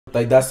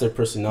Like that's their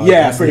personality.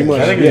 Yeah, pretty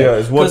much. I think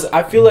Because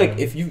I feel like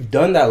if you've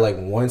done that like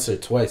once or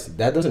twice,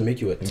 that doesn't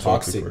make you a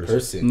toxic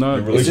person.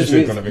 No, the it just relationship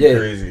means gonna be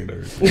crazy.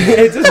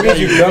 it just means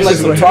you've done like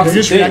some toxic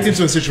You're just reacting things.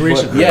 to a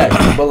situation. But,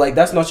 yeah, but like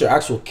that's not your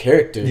actual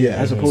character. Yeah,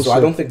 as opposed so to. I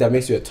don't think that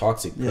makes you a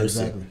toxic person. Yeah,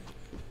 exactly.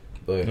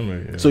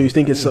 But So you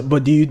think it's,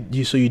 but do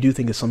you? So you do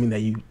think it's something that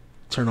you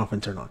turn off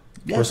and turn on?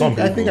 Yeah, For some I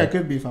think people. I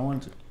could be if I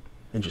wanted to.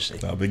 Interesting.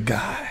 Nah, big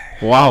guy.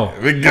 Wow.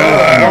 Big guy.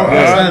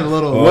 That sounded a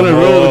little. What a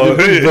roll with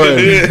the big boy.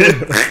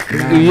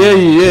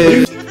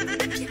 Yeah.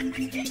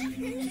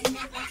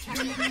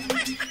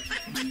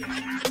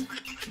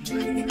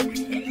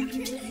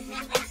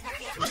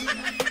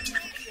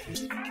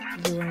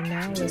 You are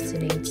now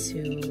listening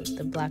to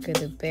the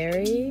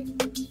BlackerTheBerry,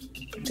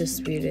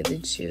 Disputed the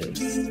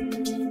Juice.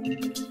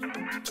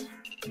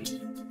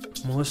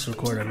 Well, let's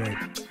record already.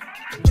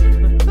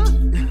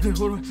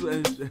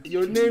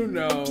 Your name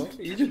now.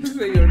 You just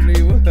say your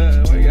name.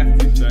 Why you have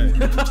to try?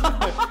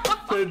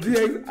 So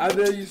DX, and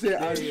then you say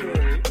I'm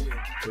sure.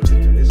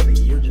 This thing,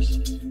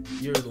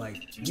 you're like,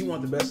 you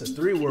want the best of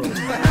three worlds.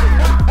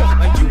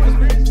 Like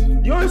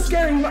You're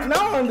scaring me.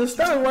 Now I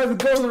understand why the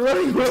girls are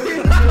running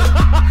away.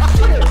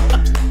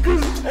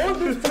 Because all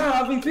this time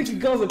I've been thinking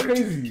girls are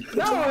crazy.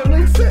 Now it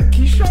makes sense.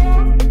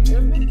 Keyshawn.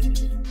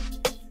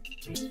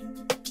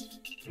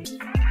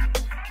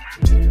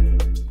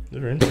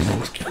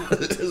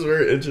 This is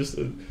very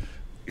interesting.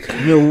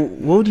 Yo,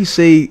 what would you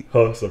say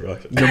Oh, sorry.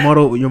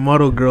 your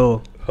model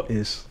girl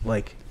is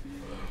like?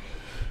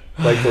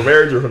 Like for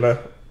marriage or for not?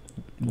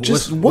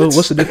 What's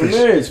the difference?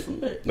 marriage.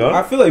 No?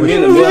 I feel like me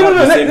and No, Emil have the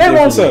let same me answer.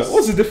 differences.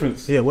 What's the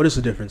difference? Yeah, what is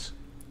the difference?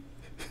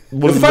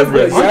 What's The the fact that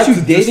difference? you Aren't have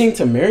you to dating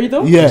to marry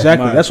though? Yeah,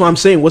 Exactly. man. That's what I'm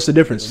saying. What's the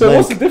difference? So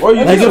what's the difference? Or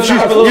you Like just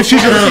if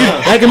she's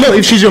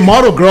if she's your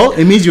model girl,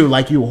 it means you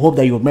hope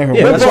that you would marry her.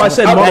 Yeah, that's why I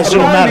said model That shit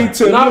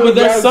don't matter. Nah, but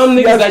there's some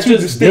niggas that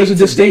just- There's a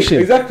distinction.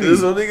 Exactly. This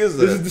is what niggas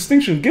There's a said.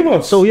 distinction. Give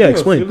us. So, yeah, Give us.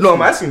 explain. Give us. No,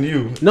 I'm asking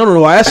you.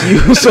 No. I asked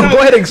you. So go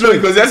ahead and explain.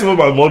 Because that's what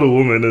my model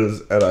woman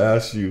is, and I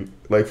asked you,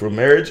 like for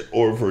marriage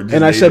or for.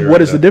 And I said,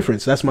 what is the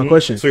difference? That's my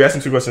question. So you're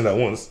asking two questions at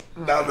once.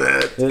 Not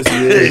bad. This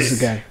This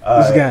is guy.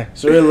 This guy.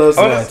 Suri loves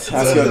Oh, that.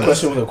 Ask you a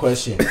question with a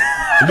question.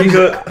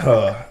 Because,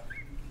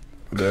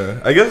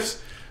 I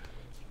guess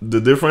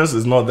the difference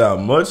is not that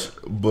much,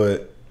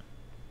 but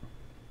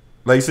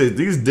like you said,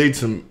 these date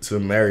to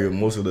marry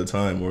most of the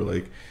time, or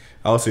like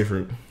I'll say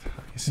for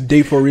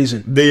Date for a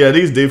reason.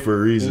 these date for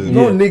a reason.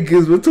 No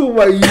niggas, we're talking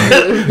about you.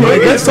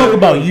 Like, let's talk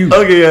about you.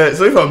 Okay, yeah.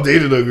 So if I'm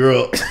dating a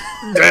girl,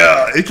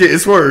 yeah,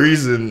 it's for a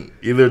reason,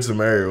 either to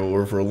marry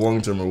or for a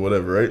long term or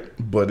whatever, right?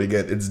 But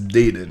again, it's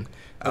dating.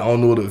 I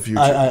don't know the future.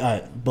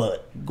 I.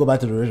 But go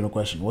back to the original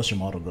question. What's your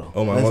model girl?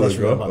 Oh, my Let's mother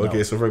forget girl. about that Okay,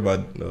 one. so for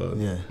about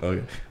Yeah.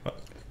 Okay,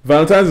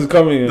 Valentine's is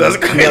coming. that's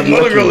crazy.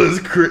 Mother girl is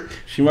crazy.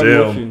 She might be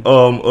watching.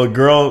 Damn. A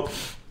girl.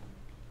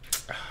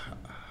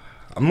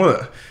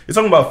 You're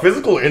talking about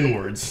physical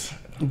inwards.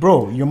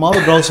 Bro, your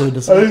model girl, so it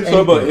does It's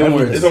all about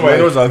inwards. It's talking about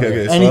inwards.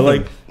 Okay. So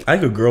Anything. I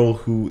like a girl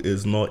who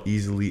is not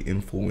easily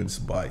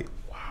influenced by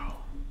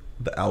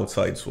the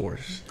outside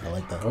source. I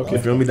like that. You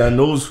feel me? That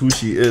knows who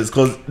she is.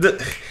 Cause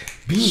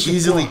being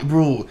easily,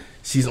 bro.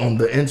 She's on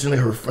the internet.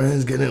 Her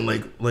friends getting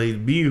like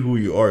be who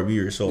you are. Be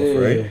yourself,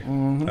 right?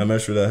 Mm-hmm. I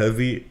mess with that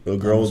heavy. A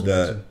girl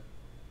that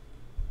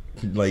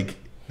like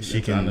she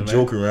can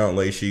joke around.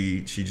 Like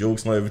she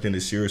jokes. Not everything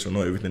is serious or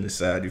not everything is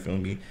sad. You feel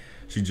me?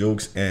 She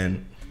jokes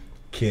and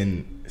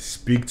can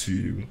speak to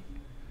you.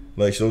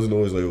 Like she doesn't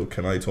always like, oh,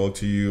 can I talk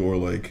to you? Or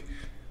like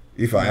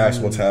if I ask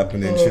what's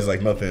happening, she's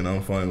like, nothing.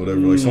 I'm fine. Whatever.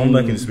 Like someone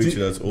that can speak to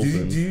you that's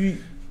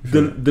open.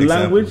 The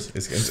language,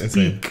 it's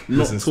insane. speak, not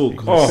Listen, talk.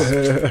 speak. Oh,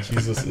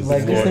 Jesus is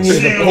Like, this Lord. thing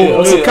is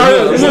a So carry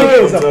on.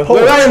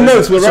 We're writing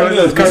notes. We're writing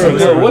notes.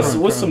 Carry on.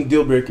 What's some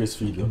deal breakers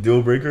for you though?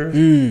 Deal breaker?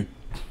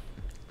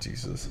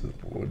 Jesus.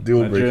 Deal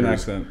Nigerian breakers.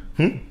 accent.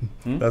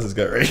 That's this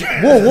guy right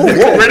here. Whoa.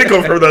 Ready to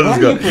confirm that's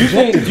this guy.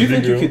 Do you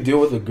think you could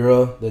deal with a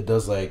girl that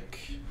does like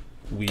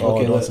weed? Oh,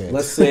 Okay, don't say it.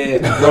 let's say a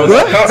girl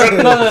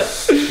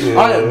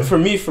that, for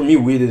me,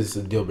 weed is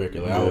a deal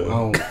breaker. Like, I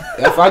don't,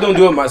 if I don't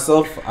do it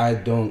myself, I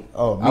don't.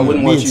 Oh, I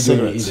wouldn't want you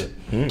doing it cigarettes.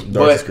 either.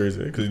 That's But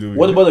crazy. Cause you do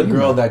what about a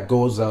girl that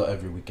goes out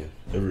every weekend?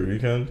 every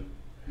weekend?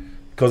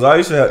 Because I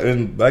used to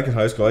have, back in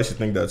high school, I used to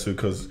think that too.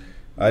 Because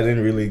I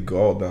didn't really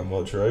go out that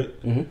much, right?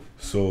 Mm-hmm.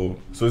 So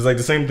it's like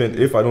the same thing.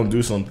 If I don't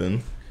do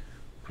something,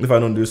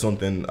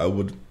 I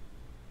would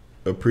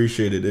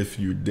appreciate it if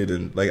you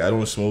didn't. Like I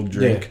don't smoke,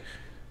 drink,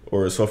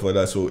 or stuff like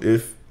that. So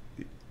if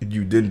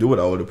you didn't do it,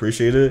 I would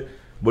appreciate it.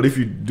 But if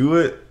you do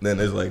it, then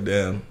it's like,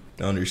 damn,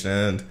 I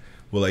understand.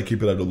 But like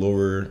keep it at a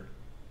lower.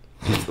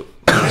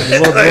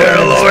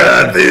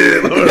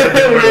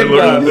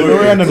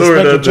 Lower end of the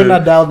spectrum. Turn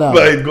that dial down.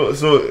 Like,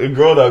 so a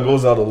girl that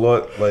goes out a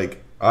lot,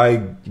 like I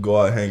go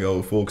out and hang out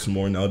with folks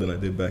more now than I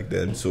did back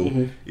then.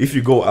 So if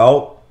you go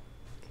out,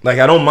 like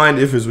I don't mind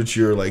if it's with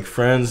your like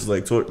friends,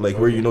 like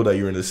where you know that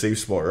you're in a safe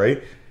spot,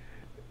 right?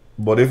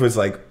 But if it's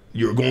like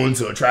you're going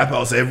to a trap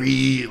house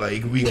every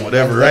like week,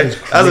 whatever, right?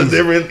 That's a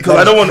different. Because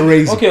I don't want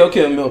crazy.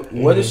 Okay, Emil.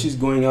 What if she's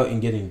going out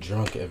and getting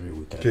drunk every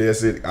weekend? Okay,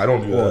 that's it. I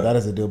don't do that. Oh, that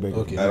is a deal breaker.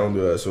 Okay. I don't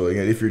do that. So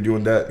again, if you're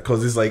doing that,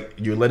 because it's like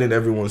you're letting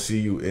everyone see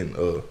you in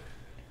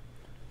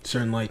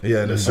certain light.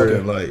 in a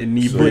certain light.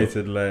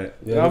 Inebriated light.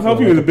 Yeah, I'll help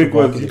you with the big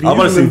words. I'm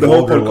gonna say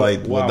vulgar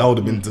light. Wow. That would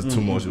have been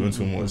too much. It been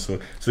too much. So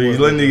you're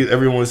letting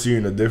everyone see you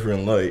in a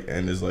different light,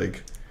 and it's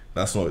like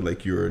that's not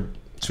like you're a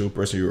chill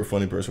person, you're a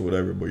funny person,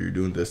 whatever. But you're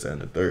doing this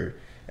and the third,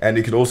 and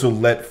it could also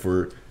let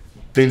for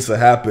things to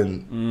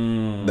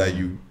happen that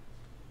you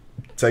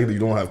technically you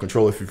don't have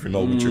control if you're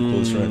not with your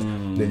close friends.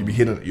 Then you be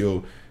hitting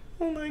yo,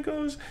 oh my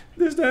gosh,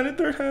 this, that, and the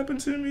third happened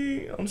to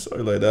me. I'm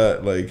sorry, like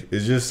that. Like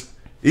it's just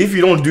if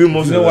you don't do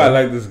most You of know why I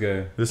that. like this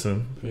guy?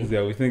 Listen,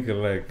 Yeah, we think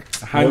alike.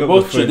 Hang You're up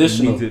both the phone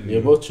traditional. immediately.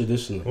 You're both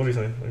traditional. what are you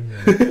saying?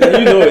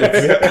 You know it.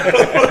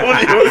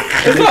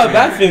 It's not a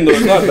bad thing though.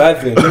 It's not a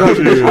bad thing.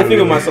 I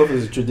think of myself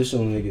as a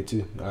traditional nigga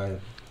too.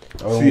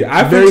 See,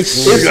 I very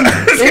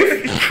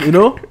You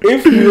know?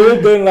 if you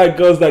all don't like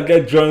girls that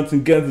get drunk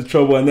and get into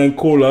trouble and then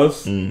call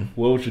us, we're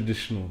all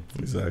traditional.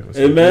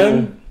 Exactly.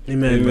 Amen.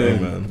 Amen.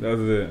 Amen. That's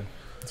it.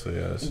 So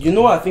yes. You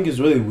know what I think is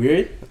really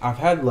weird? I've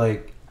had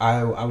like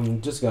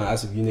I'm just gonna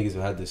ask if you niggas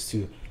have had this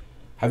too.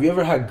 Have you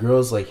ever had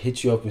girls like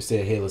hit you up and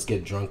say, "Hey, let's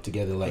get drunk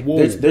together"? Like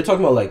they're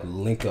talking about like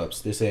link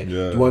ups. They're saying,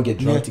 "Do you want to get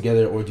drunk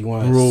together, or do you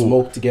want to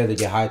smoke together,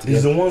 get high together?"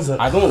 These the ones that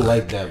I don't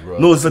like that, bro.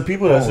 No, it's the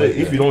people that say like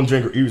if that. you don't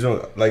drink or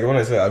even like when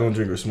I say I don't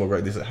drink or smoke,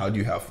 right? They say, "How do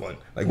you have fun?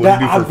 Like what That,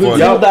 do you do I've for been fun?"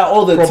 yelled that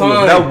all the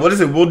time. Now, what is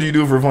it? What do you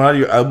do for fun? How do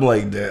you? I'm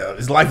like, damn,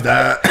 is life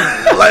that?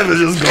 Life is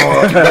just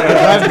gone.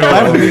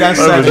 Life would be that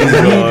Life is just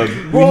sad.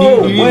 gone.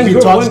 Bro, you need when to be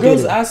girls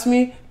intoxicated. ask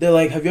me, they're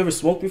like, "Have you ever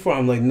smoked before?"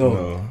 I'm like,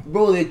 "No."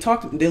 Bro,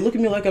 they look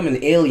at me like I'm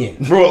an alien.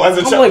 Bro, as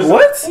a I'm child, like,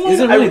 what? Is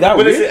it really that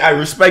when weird? they say I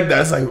respect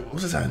that, it's like, what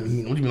does that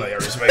mean? What do you mean like I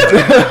respect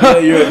that? Yeah,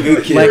 you're a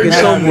good kid. Like it's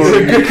so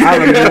boring.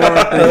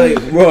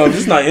 Like, bro, I'm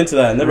just not into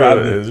that. Never Bro,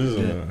 happened. it's just,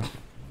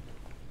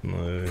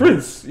 no.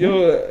 Prince,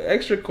 you're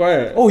extra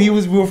quiet. Oh, we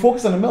were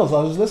focused on the male, so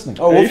I was just listening.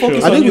 Oh, we'll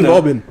focus I on think you we've now.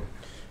 all been.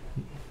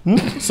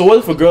 So what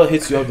if a girl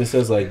hits you up and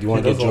says like, "Do you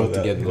want to He get does all drunk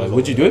that. together?" He Like, does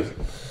would you all do it?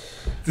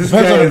 This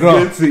Depends guy on the is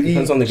girl. good to eat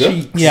Depends on the girl.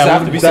 cheeks. Does it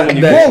have to be someone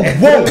you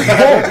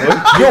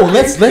Whoa. Yo,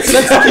 let's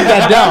keep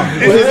that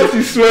down.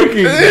 He's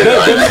smoking.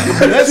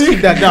 Let's keep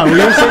that down. You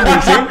know what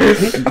I'm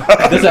saying?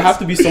 Does it have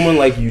to be someone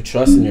like you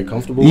trust and you're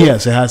comfortable with?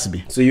 Yes, it has to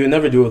be. So you would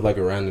never do it with like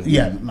a random.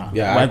 Yeah, dude? nah.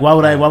 Yeah, Like why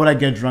would I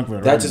get drunk with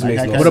a That random- just like,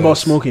 makes I no guess- What about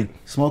sense. smoking?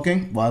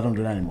 smoking? Well, I don't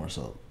do that anymore.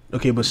 So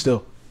Okay, but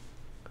still.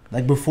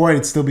 like before,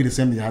 it'd still be the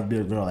same. You have to be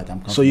a girl. Like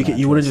I'm. So you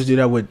comfortable, I wouldn't trust. just do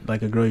that with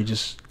like a girl you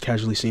just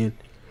casually seeing?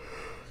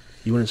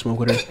 You wouldn't smoke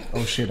with her?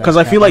 Oh shit! Because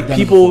I feel like I've done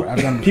it people before.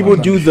 I've done it people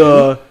before. do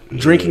the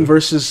drinking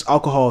versus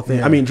alcohol thing.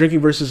 Yeah. I mean, drinking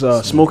versus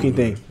smoking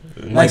thing.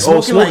 Like,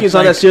 smoking, smoking is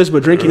not that serious,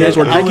 but drinking is,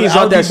 or drinking is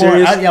not that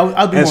serious.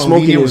 I'll be and more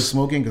smoking lenient with is.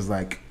 smoking because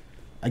like,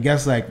 I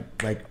guess like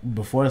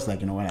before it's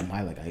like when I'm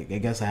high, like I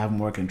guess I have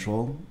more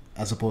control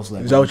as opposed to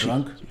like Is that when what I'm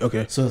you? drunk.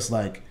 Okay. So it's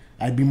like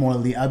I'd be more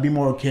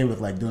okay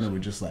with like doing it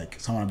with just like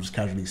someone I'm just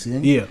casually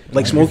seeing. Yeah,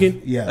 like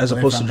smoking. Yeah, as but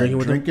opposed if to I'm, drinking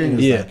like, with them. drinking.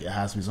 It's Yeah. like, it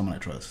has to be someone I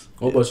trust.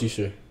 What about you,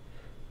 sure?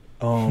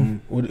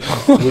 Would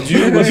Would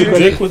you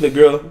drink with a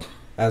girl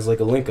as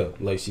like a link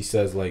up? Like she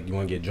says like you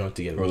want to get drunk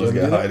together. Or Would let's you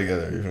get ever do high that?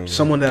 together. You feel me?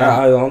 someone that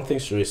I don't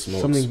think Sheree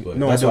smokes, Something- but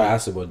no, that's I why I don't.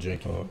 asked about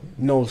drinking.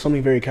 no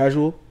something very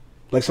casual,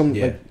 like some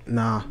Yeah. like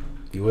nah.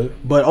 You would?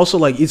 But also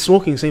like it's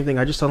smoking, same thing.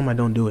 I just tell them I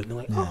don't do it. They're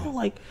like, oh,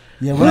 like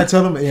Yeah, when I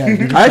tell them,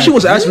 yeah. I actually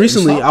was asked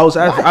recently. Stop.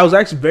 I was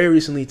asked very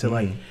recently to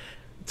like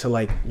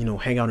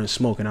hang out and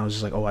smoke, and I was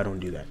just like, oh, I don't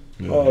do that.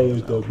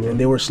 And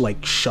they were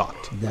like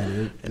shocked, Yeah,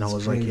 dude. and I It's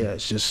was crazy. like, yeah,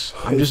 it's just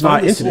I'm just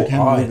not into I that.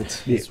 can't believe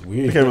it. It's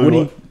weird. I can't What really do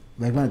you? what?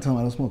 Like when I tell them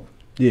I don't smoke.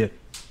 Yeah.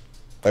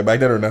 Like back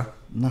then or now?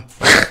 No.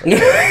 Back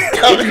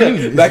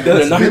then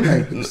or It's not?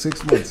 been like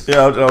 6 months.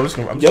 Yeah, I'm just.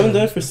 You haven't done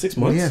it for 6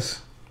 Well, months?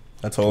 yes.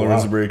 That's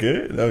tolerance Wow. break,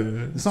 eh?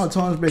 It's not a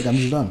tolerance break. I'm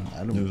just done.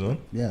 I You don't. know?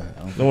 Yeah. I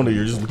don't No wonder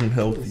you're just looking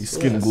healthy,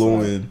 skin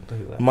glowing,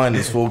 mind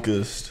is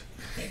focused.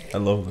 I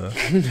love that.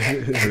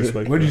 I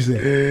respect What did you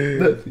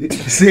that.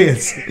 say? Say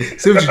it.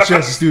 Say what your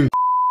chest is doing.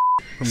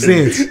 Say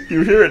it.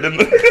 You hear it?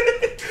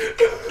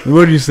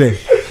 What did you say?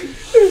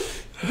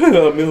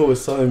 Emil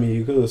was telling me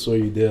you could have swore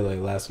you did like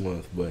last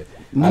month, but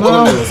I told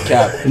No. him it was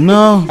cap.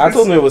 No. I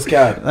told him it was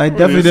cap. I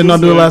definitely did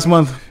not do it last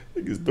month.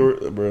 Niggas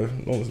bro.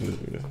 No one's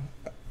listening.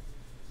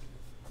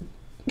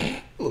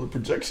 A little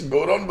projection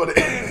going on, but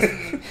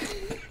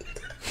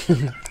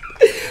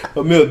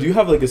Emil, do you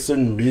have like a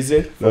certain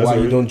reason for That's why a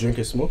you re- don't drink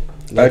or smoke?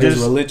 Like, I is it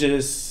just-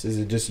 religious? Is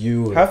it just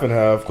you? Or? half and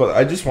half. Cause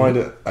I just find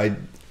it.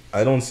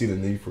 I don't see the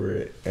need for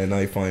it, and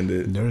I find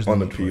it There is no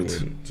need for it.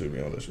 unappealing. To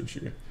be honest with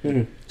you,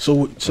 Mhm.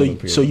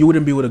 So you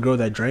wouldn't be with a girl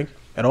that drank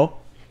at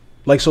all?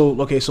 Like so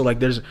like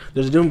there's a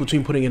difference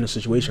between putting in a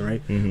situation,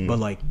 right? Mhm. But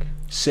like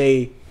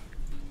say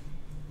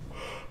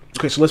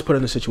okay, so let's put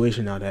in a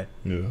situation now that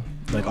yeah.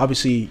 like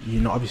obviously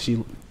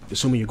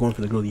assuming you're going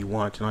for the girl you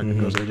want, not the Mhm.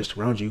 girls that are just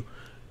around you.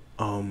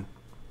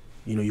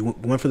 You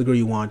went for the girl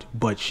you want,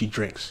 but she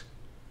drinks.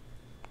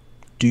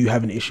 Do you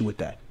have an issue with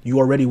that? You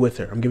already with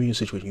her. I'm giving you a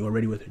situation. You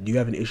already with her. Do you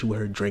have an issue with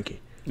her drinking?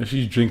 If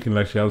she's drinking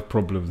like she has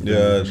problems.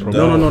 Yeah,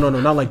 no,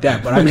 not like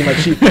that. But I mean, like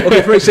she.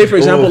 Okay, for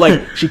example,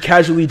 like she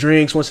casually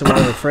drinks once in a while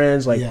with her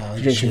friends. Like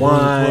she drinks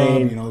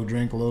wine, club,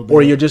 drink a little bit.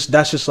 or you're just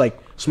that's just like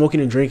smoking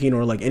and drinking,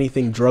 or like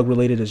anything drug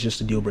related is just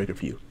a deal breaker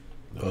for you.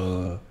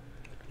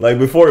 Like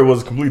before, it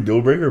was a complete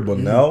deal breaker, but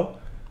now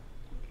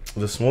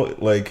the smoke,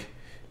 like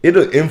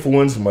it'll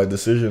influence my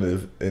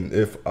decision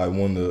if I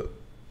want to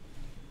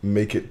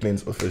make it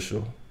things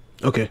official.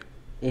 Okay.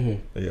 Yeah,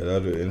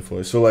 that'll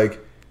influence. So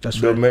like. That's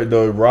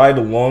the ride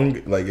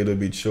along, like it'll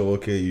be chill.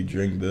 Okay, you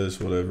drink this,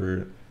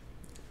 whatever.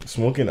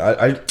 Smoking,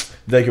 I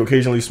like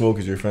occasionally smoke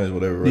as your friends,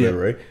 whatever,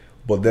 right?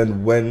 But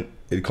then when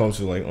it comes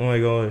to like, oh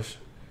my gosh,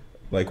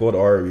 like what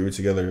are we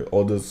together?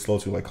 All this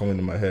thoughts will like come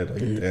into my head,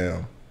 like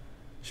damn,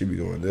 she be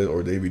doing this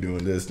or they be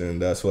doing this, then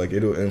that's so, like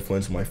it'll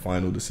influence my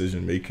final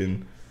decision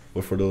making.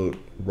 But for the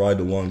ride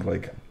along,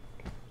 like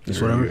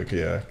just whatever. Okay,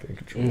 yeah, I can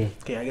control.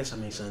 Okay, I guess that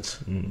makes sense.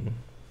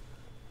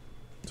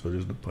 So it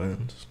just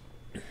depends.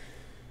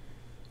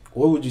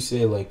 What would you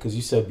say, like, because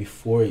you said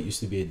before it used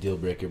to be a deal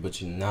breaker,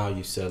 but now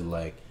you said,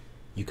 like,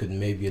 you could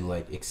maybe,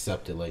 like,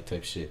 accept it, like,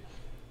 type shit.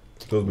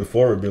 Because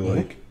before it'd be,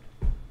 like,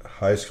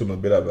 high school, a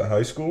bit about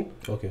high school.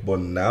 Okay. But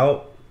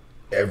now,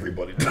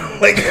 everybody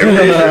like,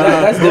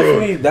 that's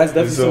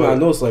definitely so, something I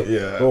know. It's like,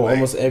 bro, like,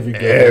 almost every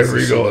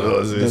girl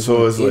does it.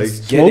 So it's like,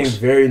 getting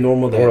very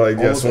normal that like,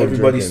 almost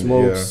everybody drinking,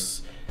 smokes.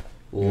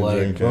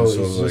 Like, bro,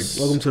 so it's just,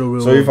 welcome to the real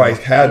world. So if I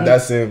had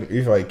that same,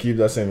 if I keep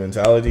that same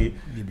mentality,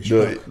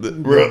 the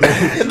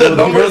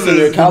numbers in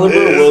your caliber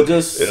will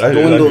just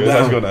dwindle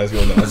down. I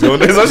don't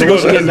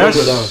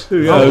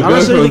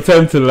necessarily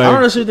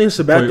think it's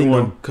a bad thing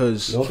though,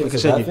 because like I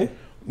said,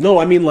 no,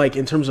 I mean like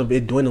in terms of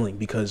it dwindling,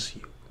 because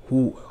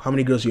how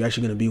many girls are you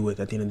actually going to be with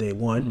at the end of the day?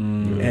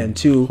 One, and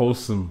two,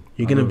 wholesome.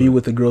 You're going to be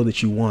with the girl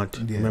that you want.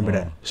 Remember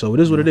that. So it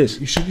is what it is.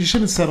 You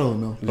shouldn't settle,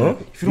 no.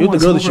 If you don't want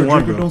the girl that you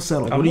want, bro, don't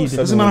settle. What do you do?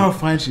 Doesn't matter how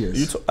fine she is.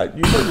 You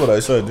heard what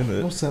I said, didn't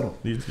it? Don't settle.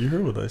 You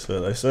heard what I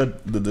said. I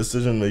said the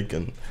decision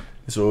making.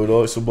 So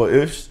but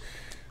if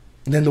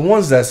then the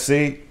ones that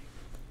say,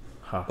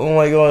 "Oh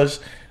my gosh,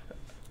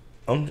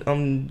 I'm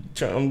gonna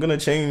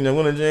change. Like I'm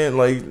gonna change."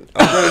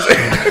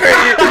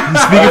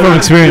 Speaking from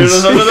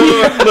experience. No,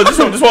 this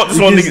one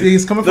nigga.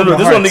 He's coming from this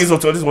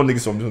one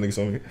nigga's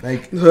on me.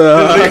 Like,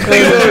 I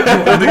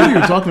think you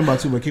were talking about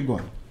too, but keep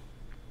going.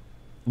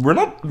 We're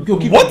not. What? We're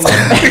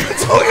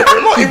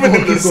not even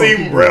in the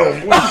same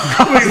realm. Please,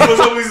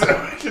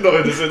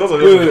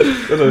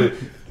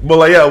 but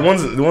like, yeah, the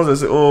ones that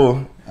say,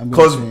 "Oh,"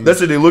 because let's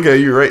say they look at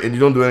you, right, and you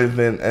don't do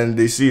anything, and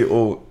they see,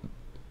 oh,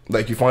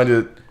 like you find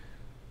it.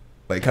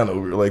 Like kind of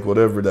like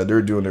whatever that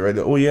they're doing, right?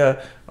 Oh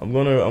yeah, I'm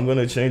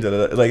gonna change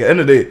that. Like at the end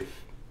of the day,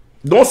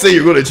 don't say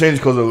you're gonna change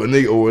because of a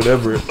nigga or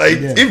whatever. Like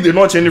if they're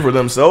not changing for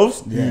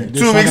themselves, 2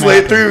 weeks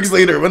later, 3 weeks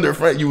later, when they're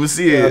friends, you will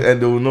see it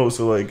and they'll know.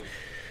 So like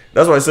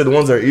that's why I said the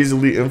ones that are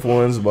easily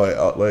influenced by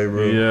outlier,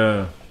 bro.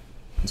 Yeah.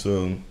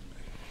 So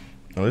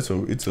no, it's a.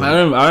 I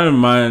don't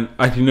mind.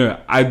 Actually, no,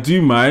 I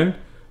do mind,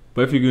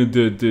 but if you're gonna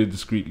do it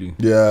discreetly.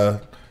 Yeah.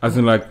 As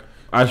in, like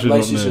I should.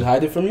 Like she should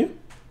hide it from you.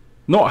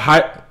 Not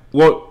hide.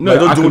 Well, no,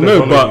 like, I can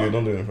know, but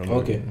don't do it in front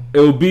of you. It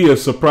will be a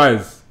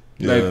surprise.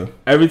 Yeah. Like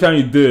every time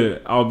you do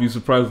it, I'll be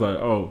surprised. Like,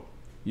 oh,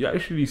 you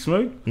actually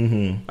smoke?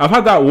 Mm-hmm. I've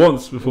had that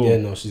once before. Yeah,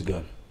 no, she's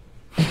gone.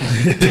 Bro,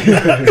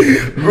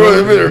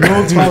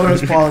 no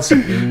tolerance policy.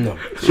 No,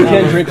 she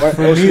can't drink or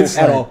smoke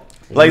at all.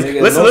 Like,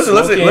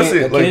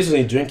 listen.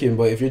 Occasionally drinking,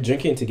 but if you're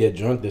drinking to get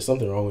drunk, there's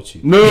something wrong with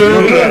you. No.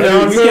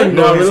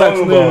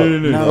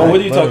 What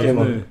are you talking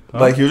about?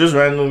 Like you just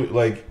randomly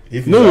like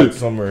if you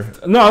somewhere.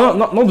 No,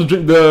 not the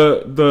drink.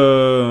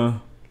 The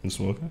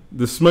smoking.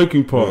 The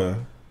smoking part. Yeah.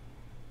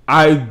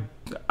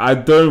 I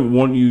don't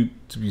want you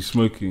to be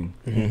smoking,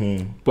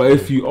 but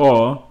if you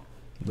are,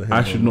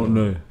 I should not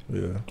know.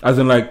 Yeah. As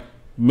in, like,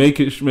 make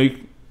it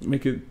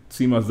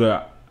seem as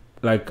though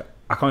like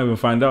I can't even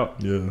find out.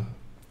 Yeah.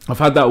 I've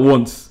had that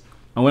once,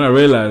 and when I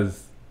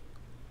realized,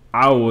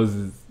 I was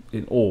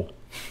in awe.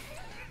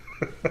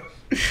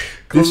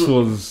 This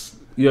was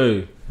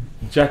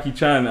Jackie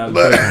Chan.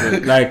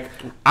 Like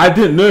I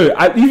didn't know.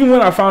 Even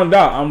when I found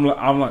out, I'm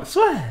like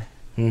swear.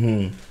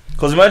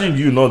 Because imagine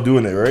you not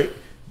doing it, right?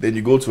 Then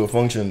you go to a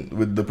function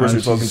with the person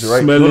you're talking to,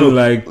 right? Smelling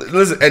like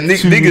listen, and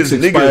niggas,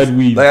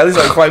 weed. like at least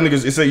like 5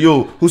 niggas. They say,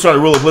 "Yo, who's trying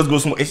to roll up? Let's go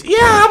smoke." It's, yeah,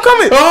 I'm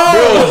coming.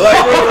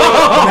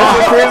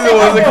 That's a crazy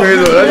one. That's a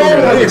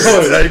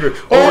crazy one.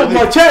 Oh,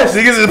 my chest.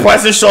 Niggas is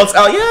passing shots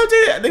out. Yeah,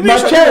 I did. My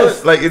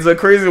chest. Like it's a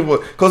crazy one.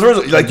 Because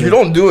like you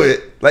don't do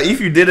it. Like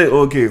if you did it,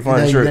 okay,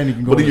 fine, sure.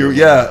 But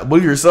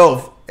but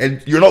yourself.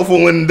 And you're not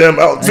fooling them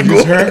out to go.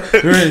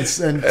 And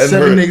 7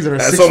 niggas that are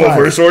 6'5". And some of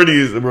her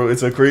shorties, bro.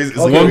 It's a crazy.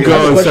 One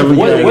girl and 7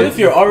 guys. What if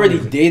you're already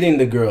dating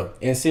the girl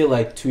and say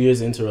like 2 years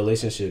into a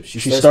relationship,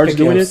 she starts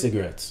doing it?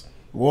 Cigarettes.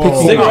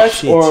 Whoa.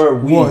 Cigarettes or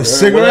weed? Whoa,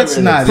 cigarettes?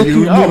 Nah,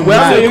 you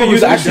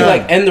actually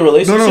like end the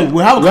relationship? No,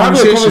 we have a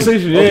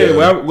conversation.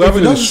 Yeah, we're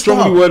having a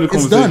strongly worded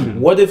conversation.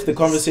 What if the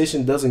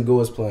conversation doesn't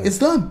go as planned? It's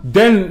done.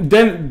 Then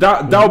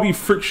that'll be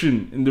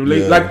friction in the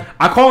relationship. Like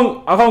I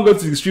can't go to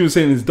the extreme of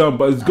saying it's done,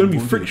 but it's gonna be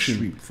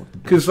friction.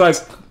 Because like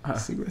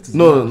Cigarettes is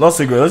No, not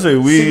cigarettes. Let's say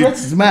weed.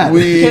 Cigarettes is mad.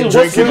 Weed,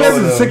 drinking.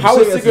 How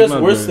is cigarettes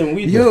worse than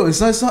weed? Yo, it's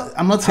not.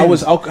 I'm not saying.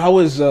 How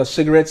was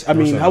cigarettes? I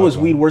mean, how was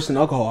weed worse than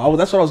alcohol?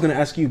 That's what I was gonna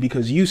ask you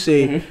because you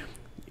say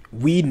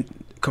weed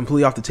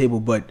completely off the table,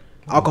 but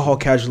alcohol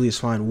casually is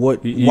fine.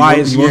 Why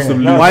is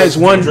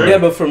one? Yeah,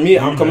 but for me,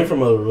 I'm coming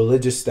from a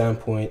religious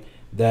standpoint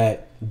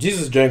that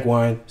Jesus drank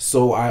wine,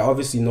 so I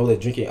obviously know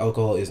that drinking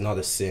alcohol is not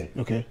a sin.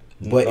 Okay.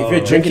 But if you're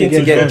drinking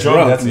to get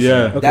drunk,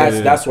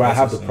 that's where I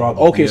have the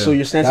problem. Okay, so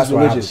your stance is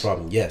religious.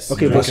 Problem. Yes.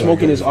 Okay, but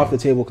smoking is off the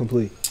table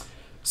completely.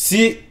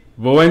 See,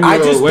 but when I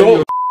just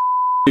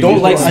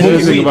don't like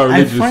smoking weed.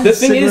 The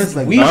thing is,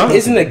 weed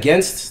isn't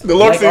against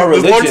our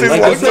religion.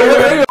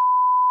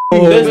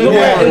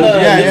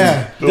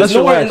 There's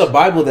nowhere in the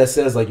Bible that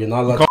says like you're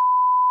not allowed to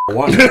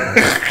wine.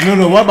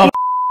 No, what about?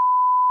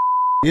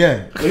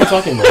 Yeah. What are you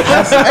talking about?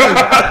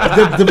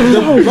 The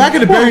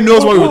BlackerTheBerry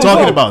knows what we were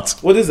talking about.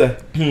 What is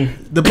that?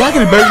 The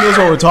BlackerTheBerry knows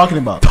what we're talking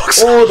about.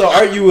 Oh, the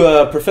Are You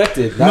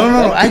Perfected?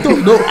 No, I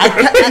don't know.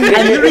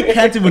 I literally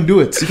can't even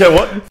do it. You can't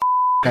what?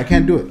 I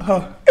can't do it.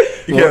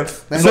 You can't.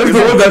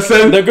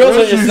 The girls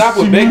on your snap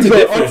would beg to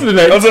differ.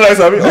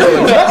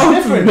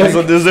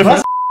 There's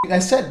difference. I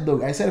said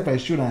if I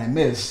shoot and I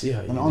miss,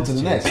 and on to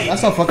the next.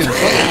 That's not fucking.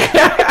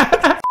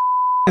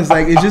 It's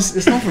like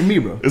it's not for me,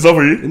 bro. It's not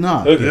for you?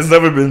 No. Okay. It's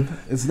never been.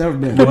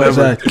 Why is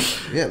that?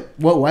 Yeah.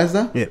 Why is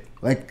that? Yeah.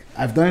 Like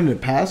I've done it in the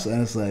past,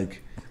 and it's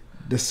like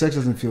the sex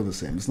doesn't feel the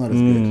same. It's not as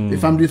good.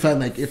 If I'm just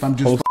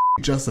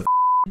a,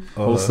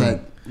 it's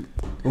like.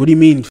 What do you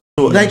mean?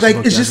 Like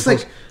it's just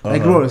like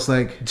bro. It's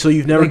like. So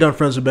you've never done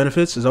friends with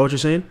benefits? Is that what you're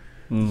saying?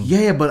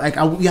 Yeah, but like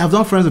I've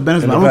done friends with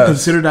benefits, but I don't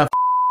consider that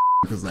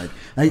because like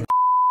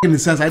in the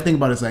sense I think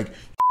about it, it's like.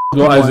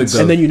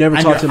 And then you never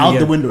talk to them out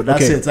again. the window.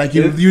 That's it. It's like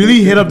you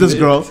really hit up this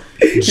girl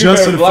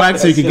just for the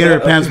fact so you can get her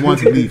pants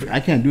once and leave. I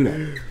can't do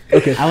that.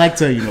 Okay. I like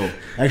to,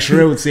 like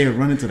Sheree would say,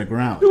 run into the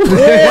ground. Who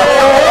said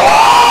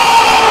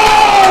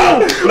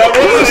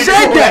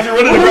that?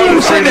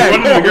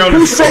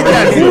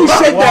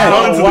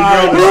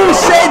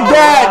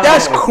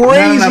 That's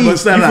crazy. You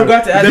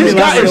forgot to add this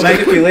guy is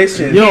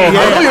manipulation. Yo, I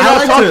know you're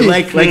not talking.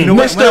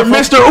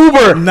 Mr.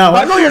 Uber. No,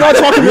 I know you're not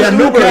talking. Mr.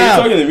 Uber. Are you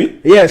talking to me?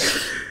 Yes.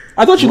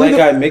 I thought you like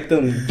I make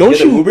them don't get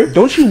you an Uber?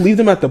 Don't you leave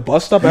them at the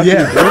bus stop after you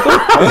drink them?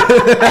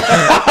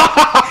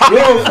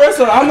 Yo, first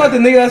of all, I'm not the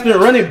nigga that's been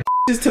running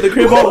to the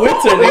crib all winter.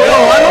 Nigga. Yo,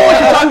 I know what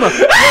you're talking about.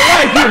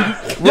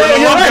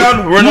 You're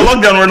right. We're in a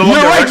lockdown.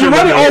 You're right. You're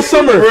running all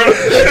summer.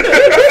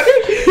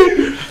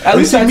 At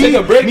least I take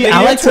a break.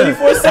 I like to.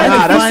 24/7.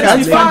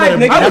 That's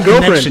fine. I have a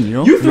girlfriend.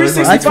 You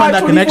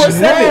 365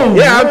 24/7.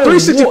 Yeah, I'm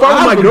 365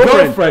 with my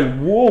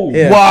girlfriend. Whoa.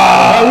 Yeah.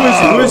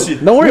 Wow. Who is she?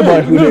 Don't worry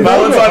about it.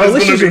 Valentine's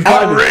is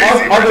gonna be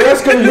crazy. All the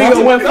rest coming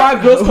niggas when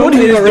 5 girls come to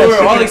this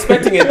door, all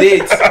expecting a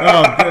date.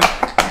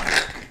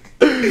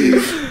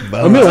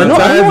 Emil, I know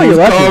why you're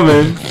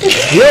laughing.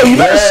 Yo, you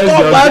better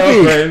stop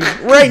laughing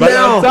right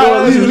now.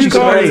 It's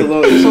all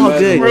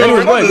good.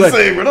 We're not the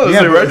same,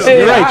 right?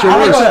 Hey, I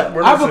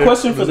have a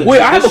question for the. Wait,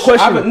 I have a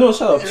question. No,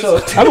 shut up.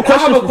 I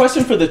have a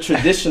question for the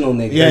traditional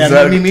niggas. Yeah,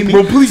 exactly. Me.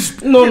 Bro,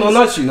 please. No,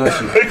 not you.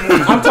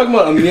 I'm talking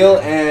about Emil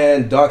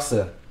and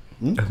Doxa.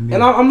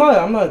 And I'm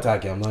not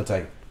attacking.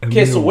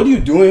 Okay, so what are you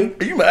doing?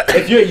 Are you mad?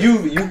 If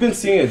you've been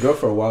seeing a girl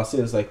for a while, say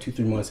it's like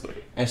 2-3 months,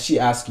 and she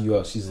asks you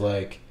out, she's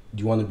like,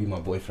 "Do you want to be my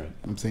boyfriend?"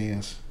 I'm saying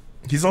yes.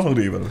 He's not gonna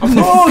do you, brother.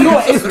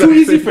 No, it's too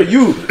easy for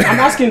you. I'm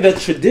asking the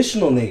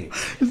traditional nigga.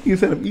 You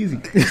said I'm easy.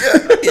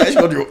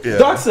 Yeah.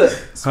 Doxa,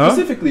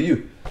 specifically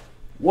you.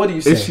 What do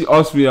you say? If she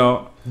asks me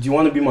out, do you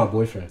want to be my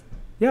boyfriend?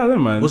 Yeah, I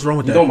don't mind. What's wrong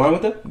with that? You don't mind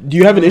with that? Do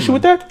you have an issue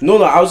with that?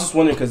 No, I was just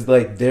wondering because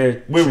like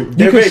they're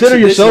you consider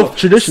yourself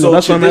traditional. So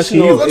that's what I'm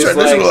asking you.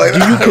 Like, do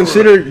you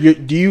consider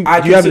I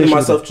consider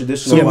myself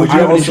traditional. So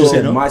I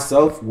also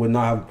myself would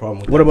not have a problem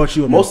with that. What about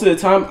you? Most of the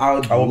time,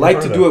 I would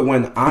like to do it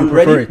when I'm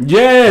ready.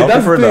 Yeah,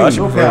 that's the thing.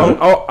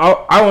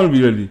 I want to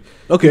be ready.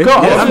 Okay,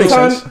 that makes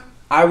sense.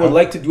 I would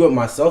like to do it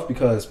myself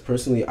because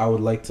personally, I would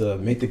like to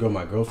make the girl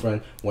my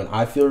girlfriend when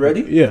I feel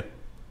ready. Yeah.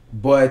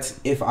 But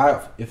if I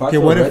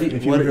feel ready,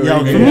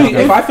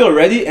 if I feel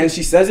ready and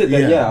she says it,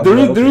 then yeah.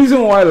 The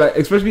reason why, like,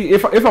 especially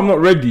if I'm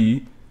not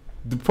ready,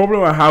 the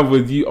problem I have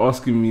with you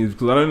asking me is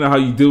because I don't know how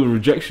you deal with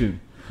rejection.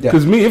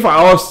 Because me, if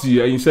I asked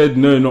you and you said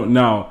no, not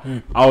now,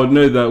 I would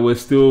know that we're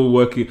still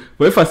working.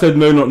 But if I said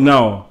no, not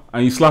now,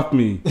 and you slapped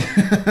me,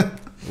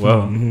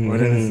 well,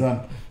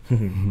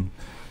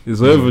 it's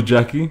over,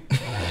 Jackie.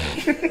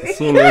 It's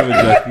all over,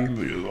 Jackie.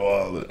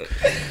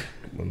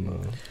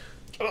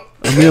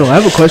 Emil, I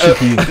have a question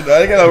for you.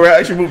 I got a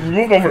reaction.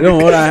 Moved on from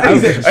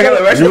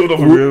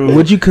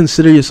Would you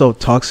consider yourself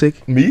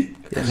toxic? Me?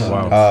 Yes.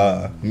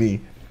 Wow. Me.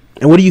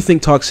 And what do you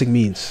think toxic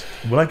means?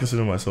 Would I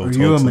consider myself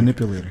toxic? Are you a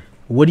manipulator?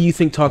 What do you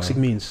think toxic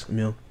means,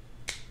 Emil?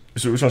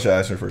 So which one should I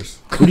answer first?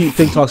 What do you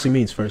think toxic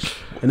means first?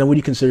 And then what do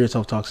you consider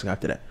yourself toxic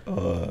after that?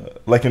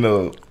 Like in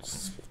a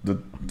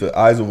the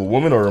eyes of a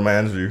woman or a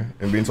man's view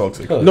and being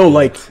toxic? No,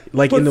 like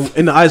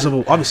in the eyes of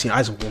obviously in the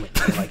eyes of a woman.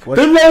 Like what?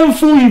 Don't let him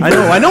fool you.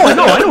 I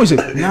know. Is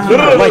it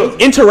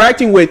like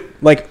interacting with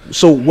like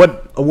so?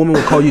 What a woman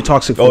would call you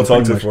toxic for? Oh,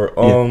 toxic for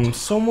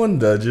someone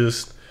that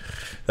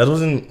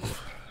doesn't.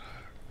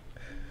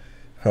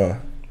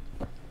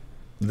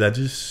 That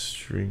just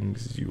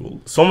strings you.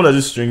 Someone that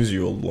just strings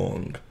you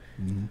along.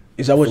 Mm-hmm.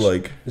 Is that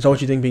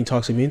what you think being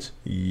toxic means?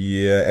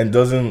 Yeah, and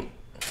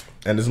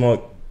it's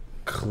not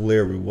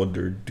clear with what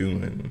they're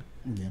doing.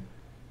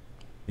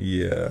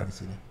 Yeah.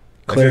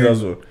 Clear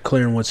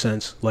in what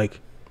sense? Like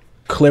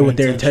clear with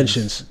their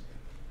intentions.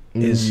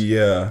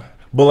 Yeah,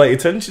 but like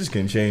intentions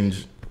can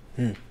change.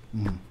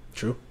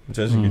 True.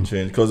 Intention can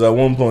change because at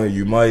one point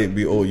you might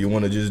be you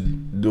want to just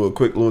do a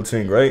quick little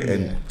thing, right?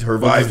 And her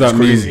vibe is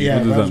crazy,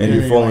 and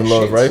you fall in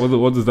love, right?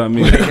 What does that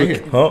mean? Can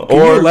you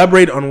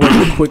elaborate on what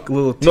the quick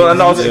little thing?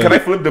 No, can I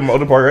flip the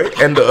other part,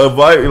 right? And the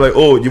vibe, you're like,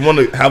 you want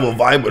to have a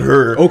vibe with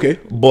her, okay,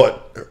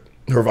 but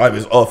her vibe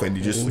is off, and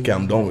you just okay,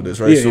 I'm done with this,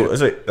 right?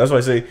 That's why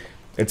I say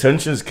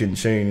intentions can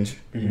change,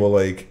 but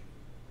like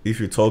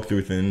if you talk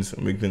through things,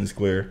 make things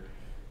clear.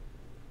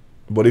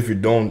 But if you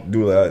don't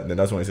do that, then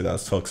that's when I say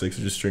that's toxic.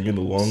 So just string it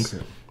along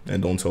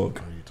and don't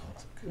talk.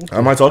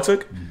 Am I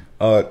toxic?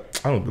 I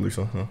don't believe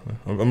so.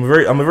 I'm a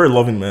very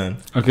loving man.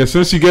 Okay,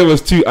 since you gave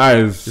us two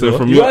eyes, so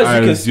from your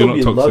eyes, you can still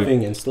be toxic.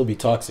 loving and still be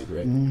toxic,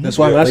 right? That's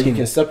why I'm asking. You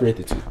can separate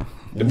the two.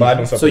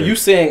 So you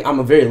saying I'm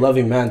a very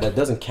loving man, that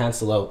doesn't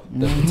cancel out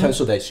the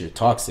potential that you're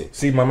toxic.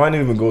 See, my mind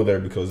didn't even go there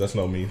because that's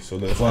not me. So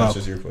that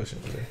answers your question.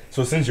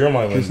 So since your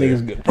mind went there,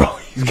 good, bro.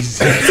 Pretty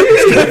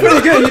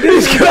good. You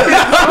did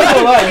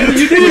good.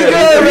 You did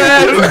good,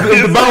 man.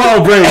 The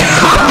bow break.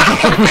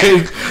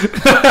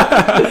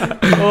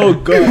 Oh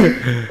god.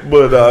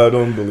 But I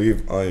don't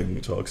believe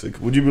I'm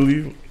toxic. Would you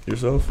believe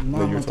yourself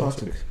that you're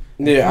toxic?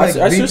 Yeah,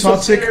 like being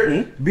toxic.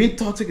 Being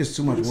toxic is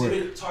too much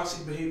work.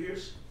 Toxic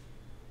behaviors.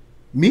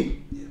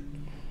 Me?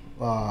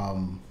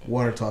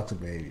 What are toxic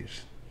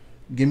behaviors?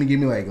 Give me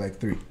like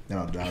three.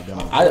 No,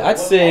 I'd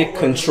say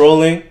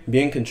controlling.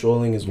 Being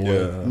controlling is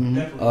one.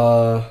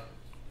 Yeah.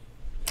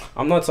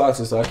 I'm not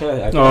toxic, so I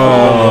can't.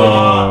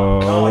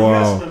 Wow.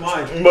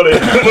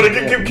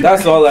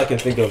 That's all I can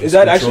think of. Is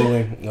that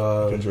controlling?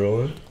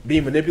 Controlling?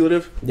 Being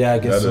manipulative? Yeah, I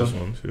guess so. That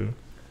is one too.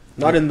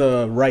 Not in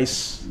the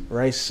rice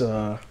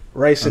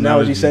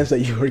analogy sense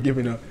that you were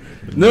giving up.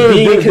 No,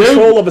 being in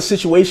control of a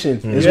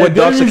situation is what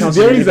toxic counts.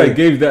 The reason I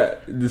gave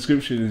that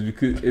description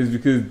is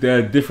because there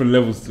are different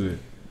levels to it.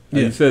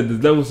 Yeah. You said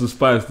there's levels to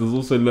spice. There's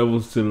also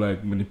levels to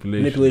like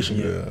manipulation.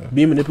 Yeah.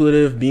 Being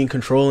manipulative, being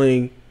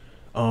controlling.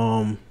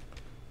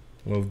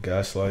 Love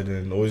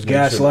gaslighting. Always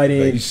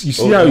gaslighting. You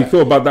see how you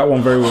thought about that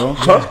one very well.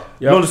 Huh?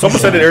 Yep. No, someone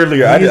said it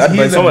earlier.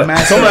 Someone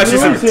actually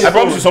said. I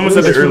promise you, someone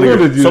said it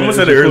earlier. Someone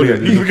said it earlier.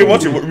 We can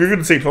watch it. We're going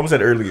to say someone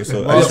said it earlier.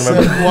 So I just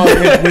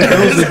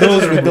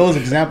remember. With those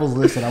examples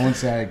listed, I wouldn't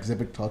say I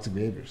exhibit toxic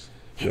behaviors.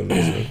 Yeah,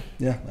 I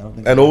don't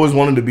think. And always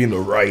wanted to be in the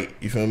right.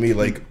 You feel me?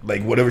 Like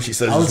whatever she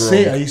says. I would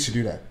say I used to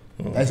do that.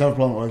 I used to have a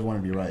problem. I always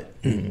want to be right.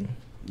 Then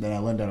I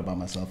learned that about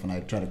myself, and I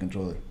try to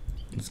control it.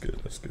 That's good.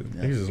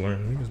 Yeah. Niggas is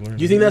learning.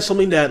 Do you think that's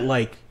something that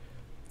like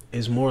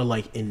is more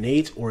like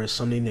innate, or is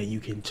something that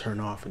you can turn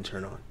off and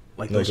turn on?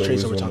 Like those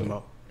traits that we're talking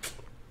about.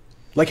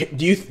 Like,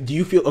 do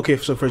you feel okay?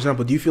 So, for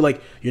example, do you feel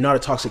like you're not a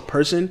toxic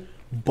person,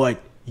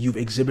 but you've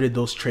exhibited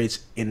those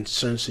traits in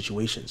certain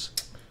situations?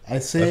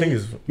 I'd say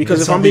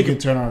because if I'm being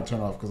turn on or turn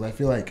off, because I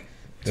feel like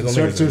to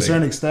a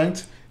certain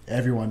extent,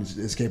 everyone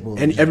is capable,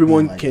 and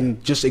everyone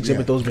can just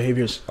exhibit those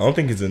behaviors. I don't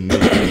think it's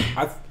innate.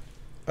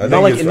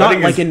 Not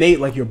like innate,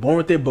 like you're born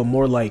with it, but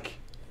more like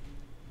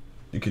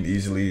you can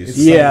easily.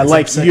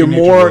 Like you're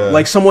more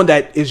like someone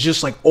that is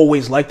just like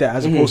always like that,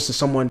 as opposed to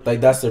someone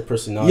like that's their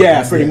personality.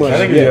 Yeah, pretty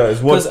much.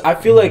 Because I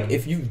feel like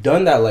if you've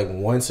done that like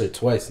once or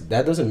twice,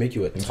 that doesn't make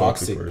you a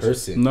toxic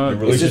person. No, your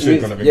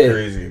relationship gonna be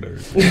crazy.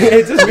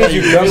 It just means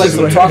you've done like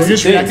some toxic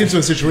things. Reacting to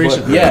a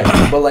situation.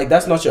 But like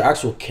that's not your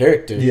actual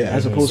character. Yeah,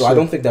 as opposed to. So I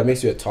don't think that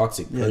makes you a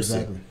toxic person.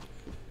 Exactly.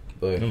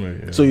 But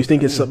so you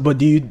think it's, but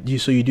do you?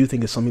 So you do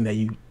think it's something that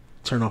you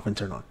turn off and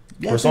turn on?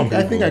 Yeah,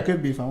 I think I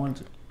could be if I wanted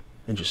to.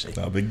 Interesting.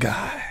 Oh, big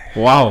guy.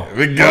 Wow.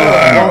 Big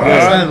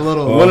guy. A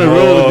little. What a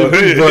roll. Yeah. Do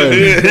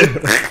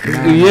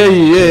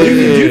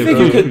you think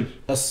you could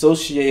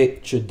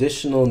associate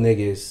traditional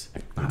niggas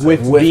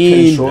with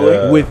being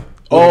controlling? With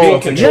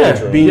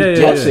being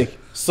toxic.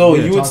 So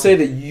you would say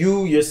that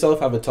you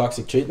yourself have a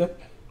toxic trait then?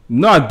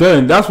 No, I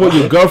don't. That's what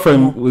your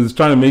girlfriend was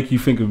trying to make you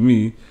think of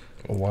me.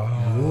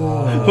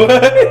 Wow.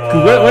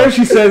 Because when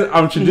she says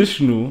I'm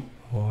traditional.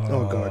 Wow.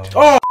 Oh God.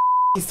 Oh.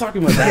 He's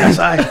talking about that.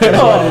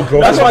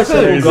 That's why I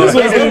said. This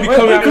one's gonna be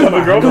coming out of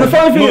the girlfriend. The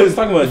funny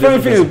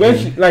thing is, when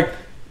she like,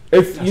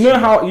 it's you know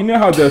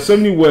how there are so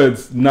many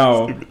words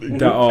now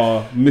that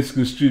are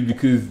misconstrued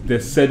because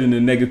they're said in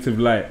a negative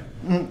light,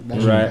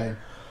 right?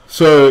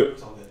 So,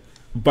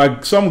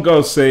 by some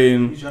girls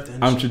saying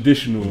I'm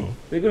traditional,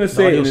 they're gonna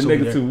say it in a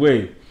negative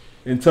way,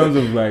 in terms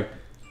of like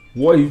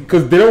what,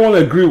 because they don't want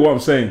to agree with what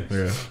I'm saying.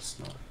 Yeah.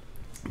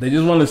 They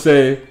just want to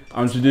say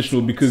I'm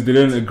traditional because they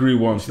don't agree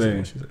with what I'm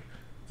saying.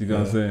 You know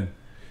what I'm saying?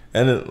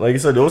 And it, like I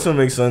said, it also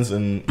makes sense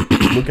in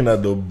looking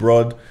at the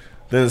broad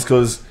things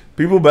because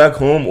people back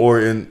home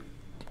or in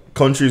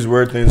countries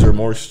where things are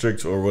more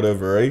strict or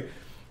whatever, right?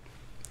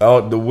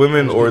 The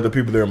women or the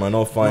people there might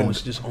not find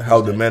how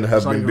the men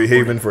have been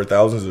behaving for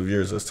thousands of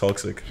years as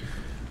toxic.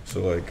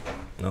 So, like,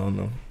 I don't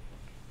know.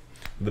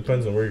 It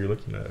depends on where you're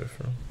looking at it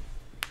from.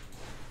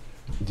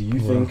 Do you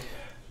think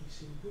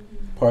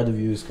part of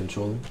you is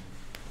controlling?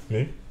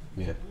 Me?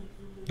 Yeah.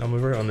 I'm a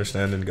very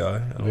understanding guy.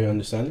 Very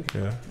understanding?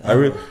 Yeah.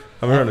 I'm a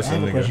very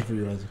understanding I have a question for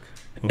you, Isaac.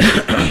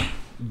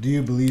 Do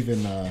you believe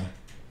in,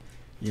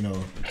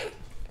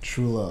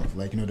 true love?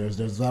 Like,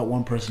 there's that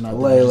one person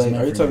out there. Like,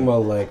 are you talking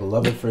about like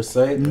love at first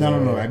sight?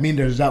 No. I mean,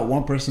 there's that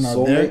one person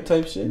out there. Soulmate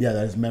type shit? Yeah,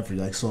 that is meant for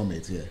you, like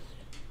soulmates. Yeah.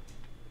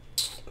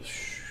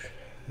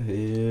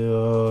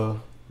 Yeah,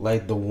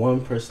 like the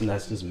one person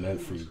that's just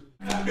meant for you.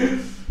 That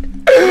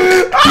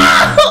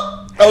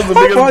was the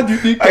biggest. How far do you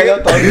think I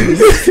got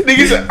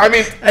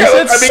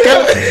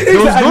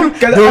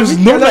there was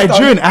no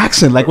Nigerian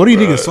accent. Like, what do you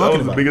think is talking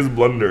about? That was the biggest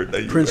blunder.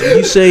 Prince, when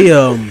you say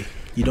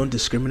you don't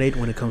discriminate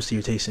when it comes to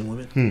your taste in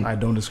women? I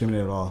don't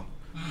discriminate at all.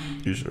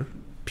 You sure?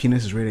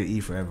 Penis is rated E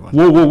for everyone.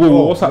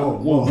 Whoa! What's that?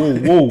 Whoa!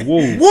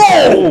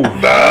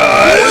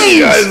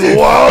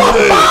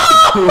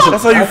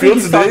 That's how you feel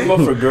today?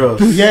 For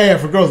girls. Yeah,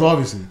 for girls,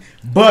 obviously.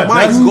 But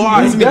my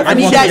God, I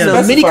need that in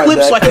a mini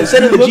clip so I can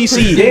send it to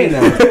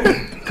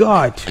GC.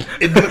 God,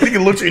 He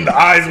can look you in the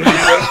eyes when you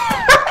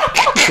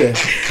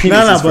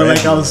No, but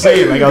like I was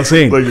saying, like you're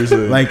saying,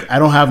 like I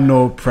don't have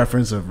no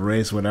preference of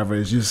race, whatever.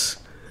 It's just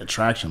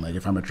attraction. Like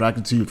if I'm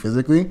attracted to you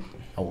physically,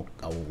 I will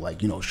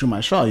like shoot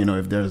my shot.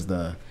 If there's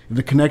the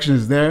connection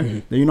is there,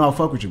 then I'll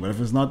fuck with you. But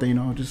if it's not, then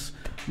I'll just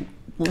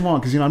move on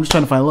because I'm just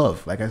trying to find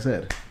love. Like I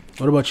said.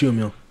 What about you,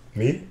 Emil?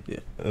 Me?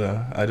 Yeah.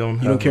 I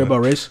don't. You don't care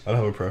about race? I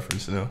don't have a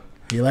preference. No.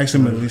 He likes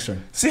them Middle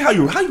Eastern. See how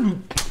you.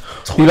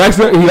 He likes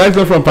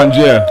them from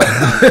Pangaea.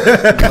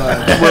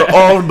 We're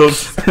all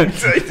those.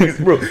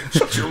 Bro,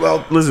 shut your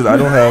mouth. Listen, I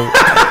don't have.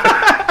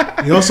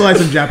 He also likes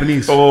some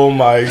Japanese. Oh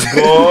my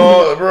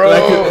God,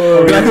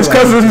 bro! like his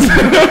cousins.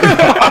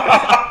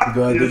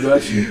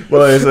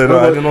 Well, I said,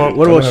 I don't know.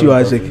 What about you,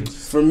 Isaac?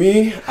 For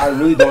me, I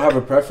really don't have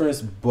a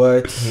preference,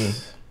 but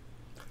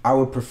I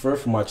would prefer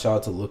for my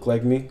child to look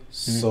like me.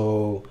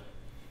 So,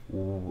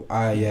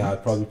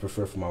 I'd probably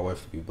prefer for my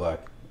wife to be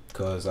black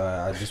because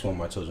I just want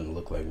my children to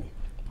look like me.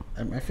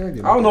 I feel like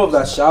I don't know if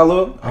that's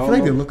shallow. I feel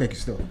like they look like you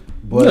still.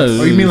 But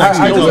oh, you mean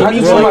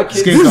like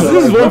this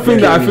is one thing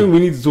that I think we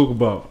need to talk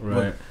about,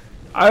 right?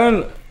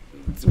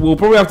 We'll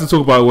probably have to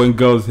talk about it when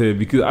girls here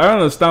because I don't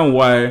understand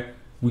why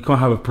we can't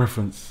have a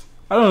preference.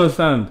 I don't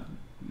understand.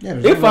 Yeah,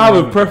 if I have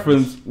a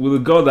preference with a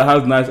girl that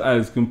has nice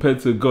eyes compared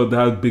to a girl that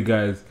has big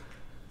eyes,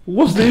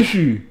 what's the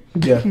issue?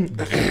 Yeah. Do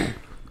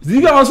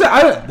you get what I'm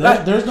saying?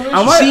 There's no issue.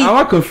 Am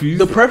I confused?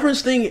 The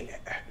preference thing,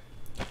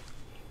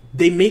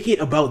 they make it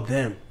about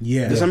them.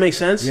 Yeah. Does that make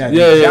sense? Yeah.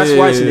 That's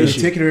why it's an issue.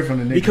 Take it away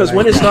from the because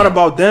when it's not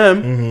about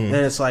them,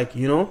 then it's like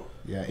Yeah,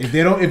 if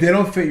they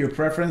don't fit your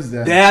preference,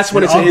 then that's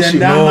when it's an issue.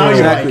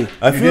 Exactly.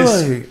 I feel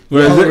like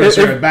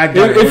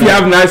if you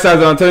have nice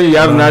eyes, I'm telling you,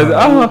 have nice.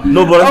 Oh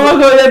my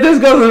God, yeah, this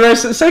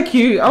girl's so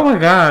cute. Oh my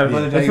God,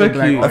 that's so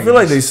cute. I feel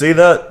like they say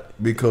that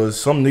because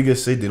some niggas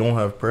say they don't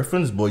have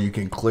preference, but you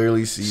can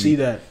clearly see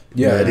that.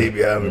 Yeah, they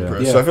be having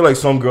preference. So I feel like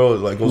some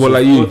girls like also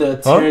like you,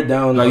 tear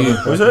down like you.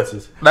 What's that?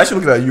 I'm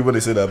actually looking at you when they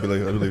say that. I be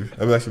like, I believe you.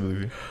 I actually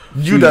believe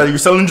you. You that you're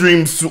selling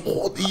dreams to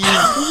all these.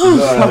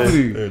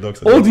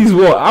 All these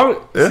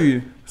what?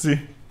 See.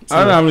 I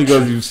don't know how many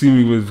girls you've seen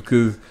me with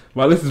because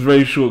my list is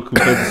very short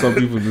compared to some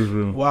people in this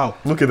room. Wow.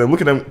 Look at them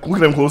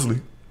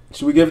closely.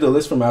 Should we give the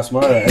list from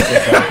Asmara?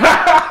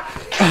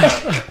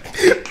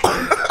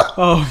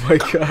 Oh my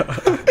God.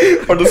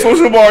 Or the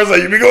social bars that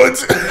you be going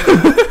to.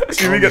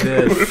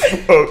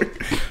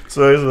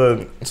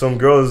 So some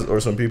girls or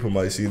some people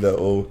might see that,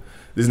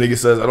 this nigga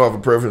says I don't have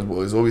a preference,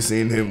 but he's always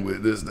seeing him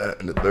with this, that,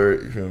 and the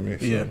third. You feel me?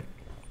 So yeah.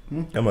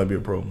 That might be a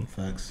problem.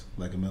 Facts.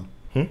 Like Emil.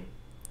 It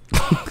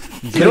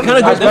kind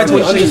of goes back to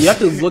what you're saying. You have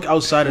to look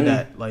outside of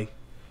that. Like,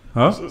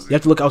 you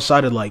have to look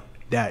outside of like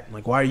that.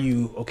 Like, why are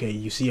you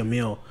you see a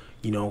meal,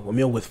 a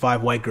meal with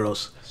 5 white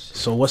girls.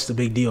 So what's the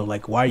big deal?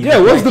 Like, why are you? Yeah,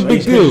 what's the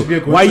big deal?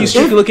 Why are you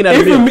strictly looking at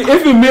a meal?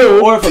 If a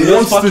meal or if a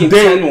meal fucking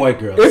 10 white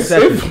girls.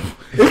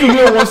 If a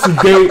meal wants to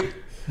date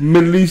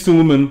Middle Eastern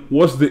women,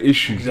 what's the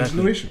issue?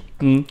 Exactly.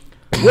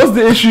 What's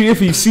the issue if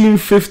he's seen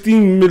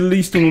 15 Middle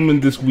Eastern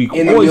women this week?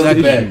 What is the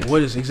issue?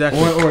 What is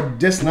exactly? Or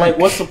dislike? Like,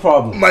 what's the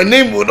problem? My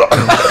name would. My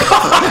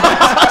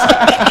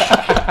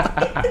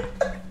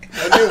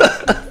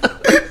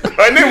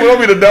name will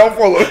not be the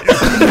downfall of it.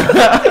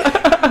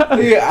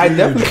 Yeah, I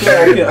definitely feel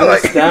I can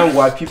understand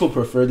why people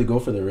prefer to go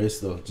for the race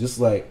though, just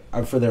like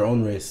for their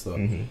own race though,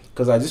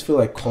 because I just feel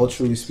like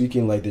culturally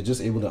speaking, like they're just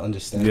able to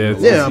understand.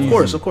 Yeah, of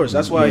course.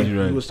 That's why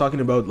he was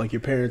talking about like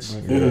your parents.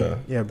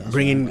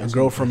 Bringing a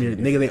girl from your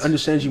nigga, they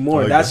understand you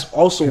more. That's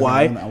also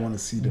why I want to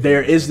see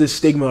there is this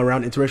stigma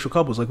around interracial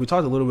couples. Like we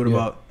talked a little bit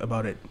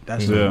about it.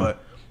 But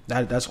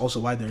that's also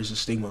why there's a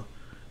stigma.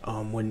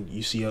 When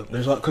you see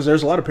because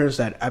there's a lot of parents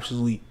that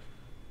absolutely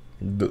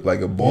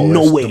like abolish,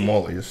 no way.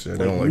 demolish. They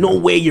don't like no that.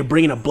 way you're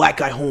bringing a black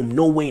guy home.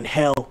 No way in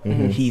hell.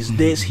 He's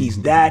this.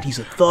 He's that. He's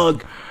a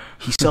thug.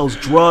 He sells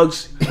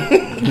drugs. Do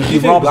you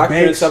think black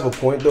parents have a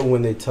point though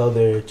when they tell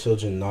their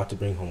children not to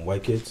bring home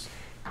white kids?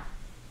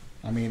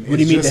 I mean, what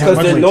do you mean?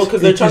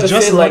 Because they're trying to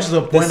just say as like much as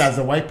a point as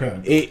the white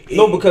parent.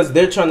 No, because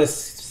they're trying to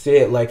say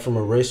it like from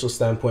a racial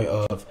standpoint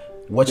of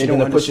what you're going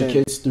to put your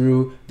kids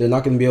through. They're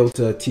not going to be able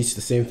to teach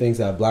the same things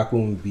that a black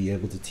woman would be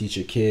able to teach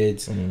your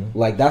kids.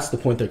 Like that's the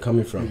point they're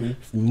coming from.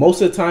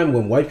 Most of the time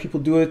when white people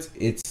do it,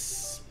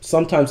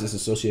 sometimes it's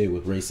associated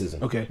with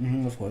racism. Okay,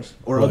 Of course.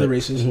 or other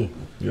races.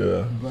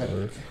 Yeah, But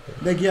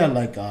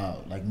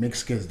like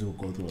mixed kids do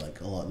go through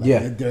like a lot.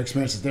 Like, their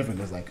experience is different.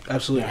 There's like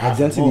Absolutely.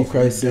 Identity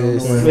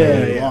crisis,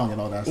 and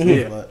all that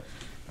stuff. But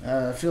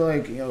I feel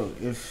like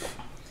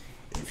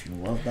if you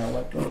love that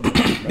white girl,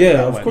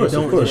 of course,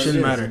 it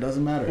shouldn't matter. It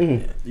doesn't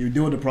matter. You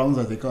deal with the problems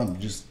as they come.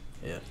 Just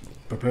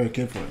prepare a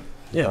kid for it.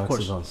 Yeah, of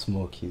course. On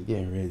smoke, he's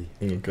getting ready.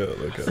 Look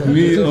at.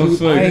 Me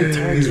also.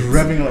 He's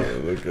revving like.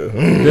 Look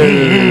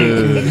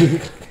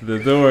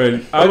at. Don't worry.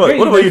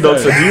 What about you,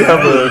 Doctor? Do you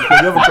have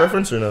a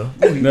preference or no?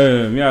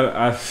 No. Me,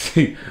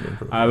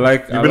 I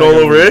like. You've been all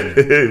over it.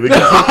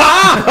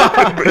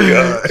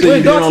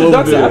 Wait,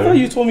 Doctor, I thought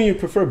you told me you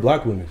prefer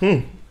black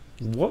women.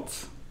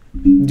 What?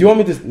 Do you want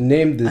me to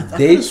name the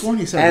dates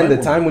and the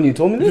time when you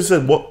told me this? You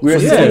said what? We were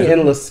sitting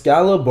in La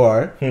Scala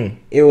bar.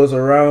 It was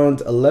around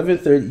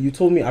 11:30. You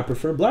told me I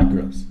prefer black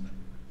girls.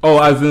 Oh,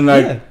 as in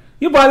like,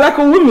 but I like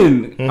a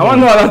woman. I don't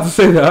know how to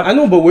say that. I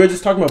know, but we're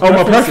just talking about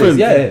my preference.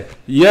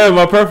 Yeah,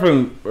 my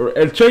preference.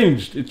 It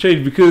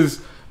changed because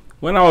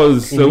when I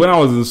was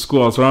in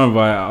school, I was surrounded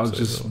by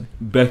just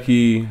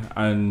Becky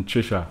and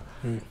Trisha.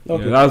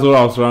 Okay. That's what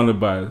I was surrounded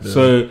by. Yeah.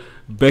 So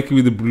Becky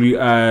with the blue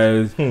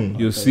eyes,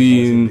 you're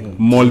seeing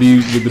Molly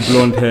with the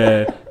blonde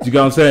hair. Do you get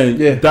what I'm saying?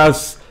 Yeah.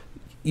 That's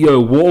what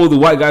all the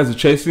white guys are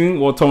chasing,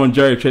 what Tom and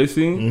Jerry are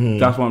chasing.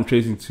 That's what I'm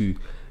chasing to.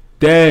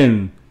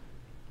 Then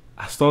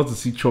I started to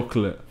see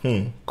chocolate.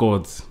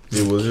 God,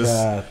 it was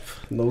just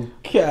no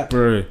cap,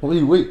 bro.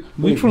 Wait.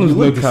 Which one is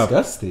no cap?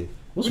 Disgusting.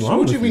 What's wrong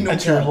with you?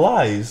 That's your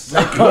lies.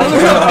 What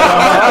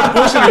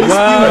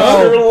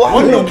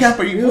no cap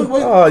are you?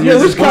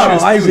 Which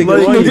cap? Isaac.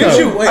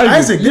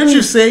 Isaac, didn't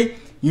you say?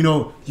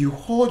 You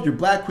hold your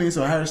black queens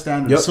to a higher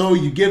standard, so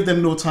you give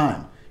them no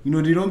time.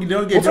 They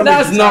don't get.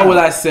 That's not what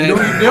I said.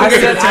 I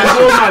said I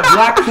hold my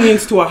black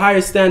queens to a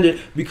higher standard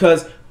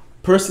because,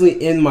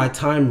 personally, in my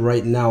time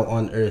right now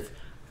on Earth,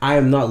 I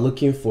am not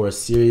looking for a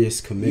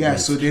serious commitment. Yeah,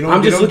 so they don't.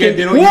 I'm just looking.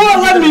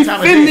 Let me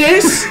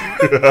finish.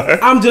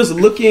 I'm just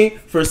looking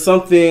for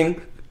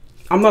something.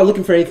 I'm not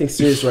looking for anything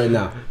serious right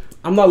now.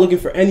 I'm not looking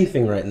for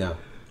anything right now.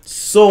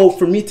 So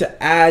for me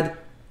to add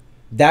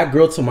that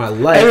girl to my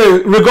life.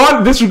 Anyway,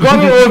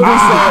 disregarding all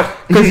this,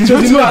 because he's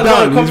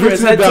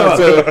written it down.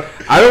 So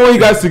I don't want you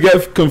guys to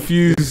get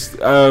confused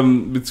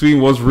between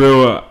what's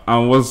real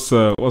and what's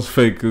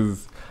fake.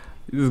 Because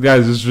this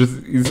guy's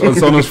he's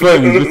on his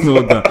phone. He's written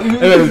it down.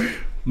 Anyway,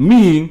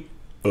 me,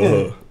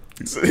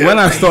 when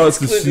I started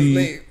to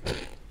see,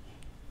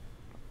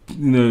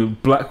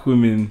 black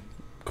women,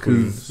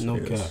 because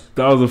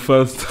that was the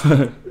first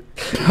time.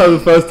 That was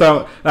the first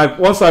time. Like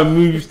once I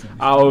moved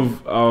out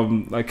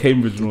of like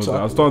Cambridge and all that,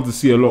 I was starting to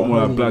see a lot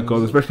more like black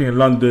girls, especially in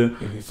London.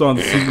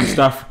 Starting to see East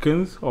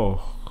Africans.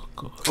 Oh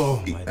God.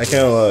 Oh my! I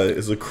can't lie.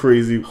 It's a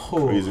crazy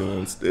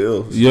one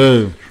still.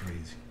 Yeah.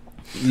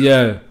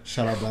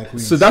 Shout out black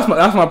queens. So that's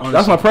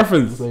my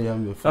preference.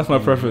 That's my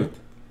preference.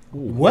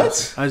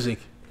 What? Isaac.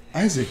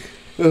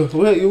 What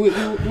do you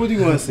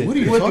want to say? What are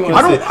you talking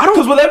about? I don't.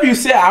 Because whatever you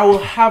say, I will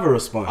have a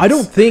response.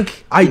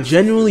 I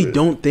genuinely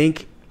don't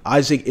think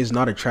Isaac is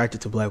not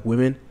attracted to black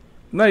women.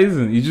 No, he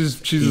isn't. He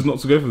just chooses not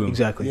to go for them.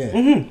 Exactly.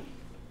 Yeah.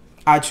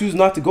 I choose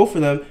not to go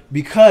for them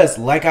because,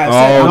 like I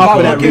said, I'm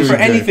not looking for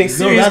anything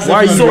serious.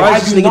 Why I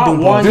do not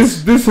want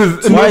this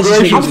is.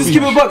 I'm just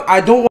keeping a buck. I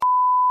don't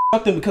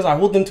want them because I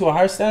hold them to a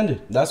higher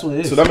standard. That's what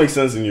it is. So that makes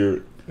sense in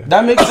your.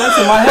 That makes sense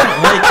in my head.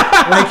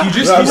 Like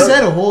you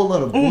said a whole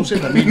lot of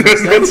bullshit that made no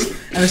sense,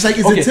 and it's like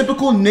it's a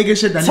typical nigga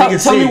shit that niggas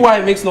say. Tell me why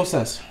it makes no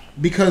sense.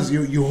 Because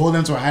you hold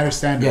them to a higher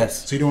standard.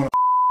 Yes. So you don't want to.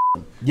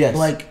 Yes.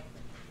 Like,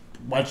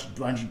 why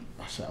don't you?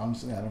 I'm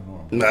saying I don't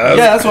know. Yeah,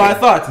 that's what I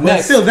thought.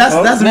 But still, that's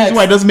the reason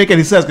why it doesn't make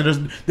any sense. Because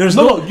there's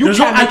no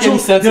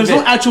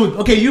actual.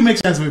 Okay, you make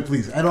sense of it,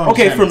 please. I don't.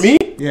 Okay, for me,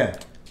 yeah.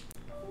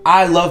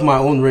 I love my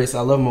own race.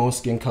 I love my own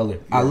skin color.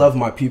 Yeah. I love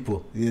my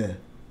people. Yeah.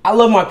 I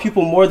love my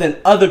people more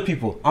than other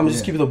people. I'm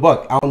just keeping the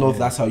buck. I don't know if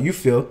that's how you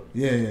feel.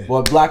 Yeah.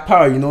 Well, Black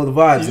Power, you know the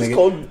vibes. You just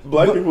called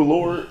black people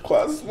lower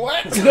class.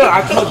 What? No,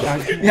 I called.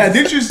 Yeah,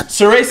 didn't you?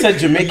 Saray said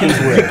Jamaicans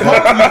were.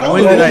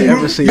 When did I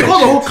ever say that? You call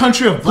the whole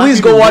country of black. Please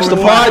go watch the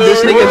pod.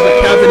 This nigga's a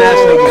capping ass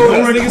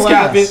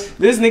nigga.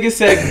 This nigga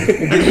said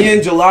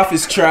Ghanaian jollof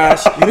is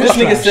trash. This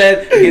nigga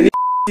said Ghanaian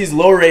is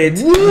low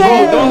rate.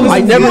 I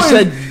never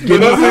said.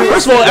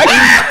 First of all,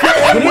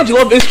 actually. The ones you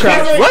love is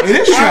trash. What? It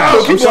is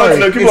trash. Keep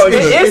on.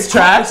 It is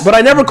trash. But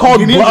I never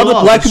called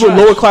other black people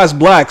lower class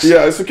blacks.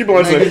 Yeah, so keep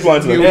on. Keep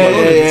lying to them.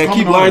 Yeah.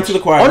 Keep lying to the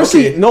choir.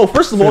 Honestly, no.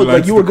 First of all,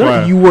 like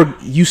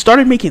you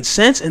started making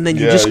sense, and then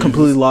you just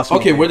completely lost me.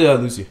 Okay, where did I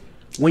lose you?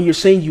 When you're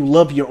saying you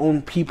love your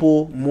own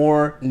people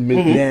more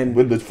than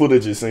when the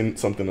footage is saying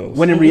something else.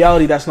 When in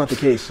reality, that's not the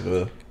case.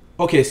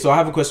 Okay, so I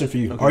have a question for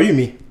you. Are you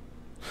me?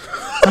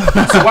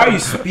 So why are you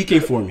speaking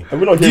for me? Do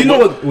you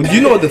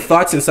know what the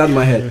thoughts inside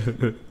my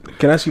head?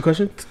 Can I ask you a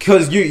question?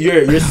 Because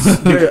you're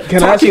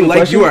talking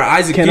like you are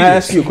Isaac. Can I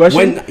ask you a question?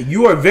 When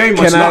you are very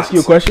much. Can I ask you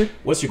a question?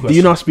 What's your question? Do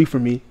you not speak for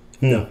me?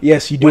 No.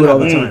 Yes, you do it all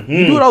the time.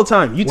 You do it all the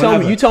time. You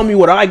tell me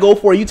what I go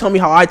for. You tell me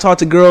how I talk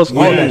to girls.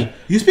 All that.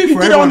 You speak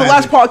for everyone. You did it on the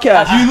last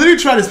podcast. You literally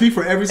try to speak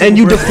for every single and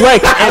you person.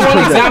 deflect. I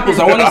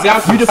want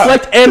examples. You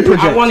deflect and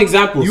project. I want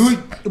examples.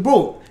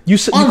 Bro. You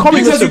call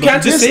me because you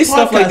can't just say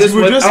stuff like this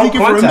without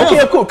context.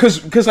 Okay, cool.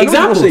 Because I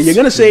know what you're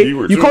gonna say.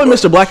 You call me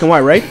Mr. Black and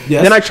White, right?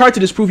 Yes. Then I tried to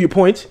disprove your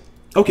point.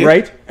 Okay.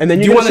 Right? And then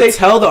you want to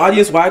tell the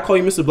audience why I call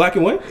you Mr. Black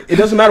and White? It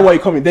doesn't matter why you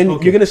call me. Then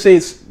you're gonna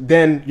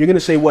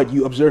say what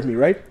you observe me,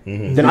 right?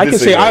 Then I can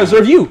say I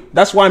observe you.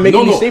 That's why I'm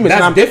making these statements.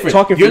 That's and I'm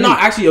different. You're not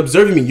actually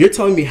observing me. You're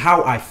telling me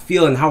how I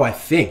feel and how I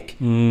think.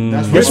 You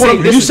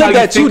said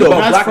that too, though.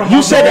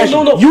 You said that.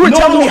 You were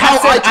telling me how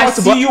I talk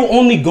to black. You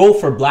only go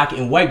for black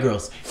and white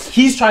girls.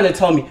 He's trying to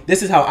tell me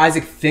this is how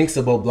Isaac thinks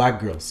about black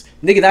girls.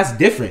 Nigga, that's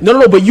different.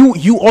 No. But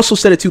you also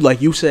said it too.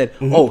 Like you said,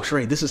 oh,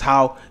 Sheree, this is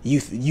how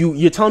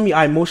you're telling me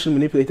I emotionally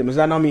manipulate them. Is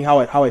that not me how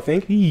I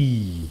think?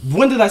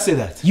 When did I say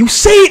that? You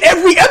say it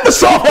every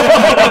episode.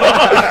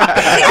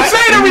 You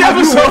say it every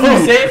episode.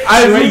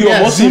 I agree. You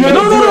emotionally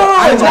manipulate.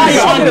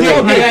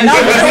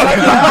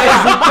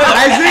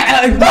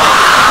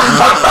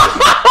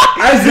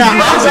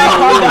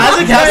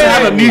 Isaac has to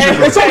have amnesia.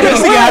 It's okay. Make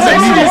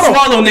sure you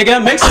swallow,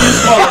 nigga. Make sure you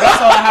swallow.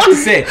 That's all I have to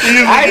say.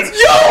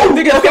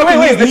 Nigga. Okay,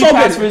 wait.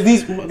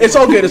 It's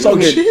all good. It's all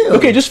good.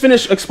 Okay, just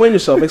finish. Explain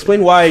yourself.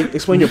 Explain why.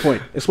 Explain your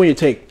point. Explain your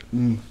take.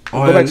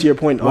 Go back to your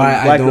point on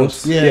black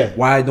girls. Yeah.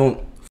 Why I don't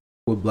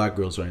with black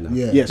girls right now.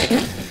 Yeah. Yes.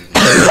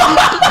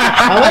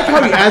 I like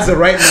how he adds it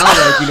right now.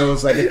 Like,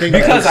 it's like a thing.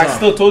 Because I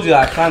still told you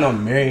that I plan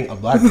on marrying a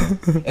black girl.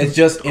 It's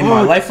just in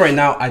my life right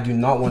now, I do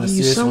not want a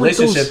serious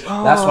relationship.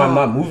 That's why I'm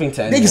not moving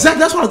to anyone. Exactly.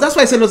 That's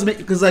why I said let's make.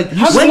 Because like,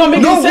 listen.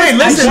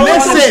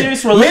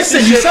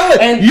 Listen. You sound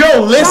like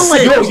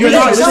listen. You're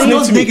not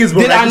listening to me.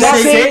 Did I not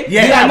say?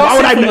 Yeah.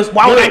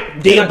 Why would I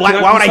date a black?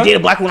 Why would I date a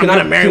black when I'm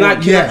gonna marry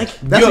one? Yeah.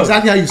 That's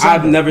exactly how you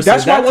sound. I've never said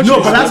that.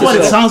 No, but that's what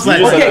it sounds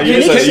like. Okay, can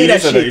you say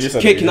that shit?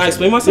 Okay, can I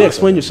explain myself? Yeah,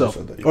 explain yourself.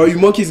 Or you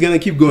monkeys gonna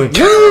keep going?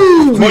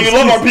 Well, you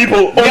love our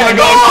people. Oh my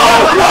God.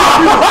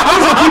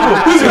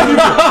 Who's your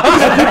people?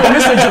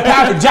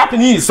 Mr.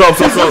 Japanese. Stop.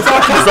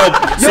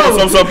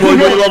 Boy,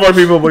 you love our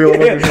people. Boy, you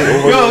love our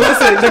people. Yo,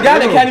 listen, the guy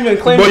that can't even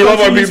claim Boy, you love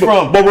our country he's people.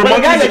 from. But we're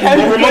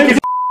monkeys.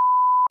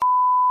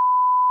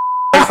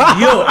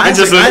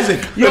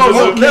 Isaac.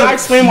 Can I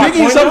explain my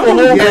point?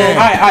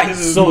 Alright.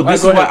 So this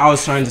is what I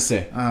was trying to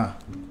say.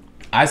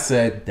 I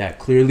said that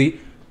clearly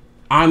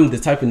I'm the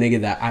type of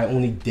nigga that I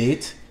only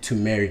date to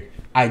marry.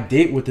 I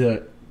date with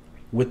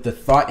the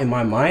thought in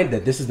my mind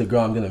that this is the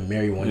girl I'm gonna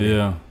marry one day.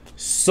 Yeah.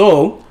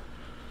 So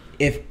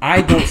if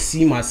I don't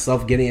see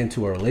myself getting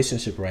into a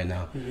relationship right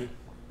now,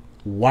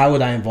 why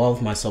would I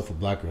involve myself with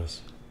black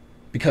girls?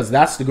 Because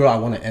that's the girl I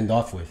want to end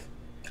off with.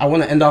 I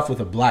want to end off with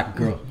a black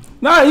girl.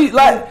 Nah, you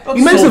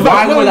makes So a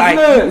why would I?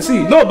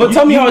 No, but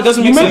tell me how it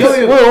doesn't make sense.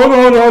 Wait,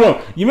 hold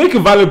on. You make a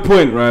valid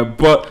point, right?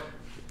 But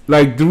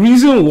like the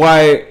reason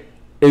why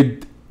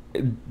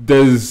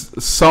there's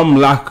some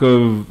lack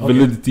of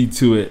validity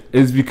to it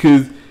is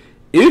because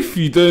if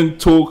you don't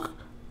talk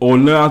or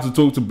know how to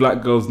talk to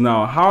black girls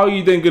now, how are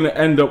you then going to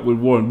end up with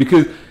one?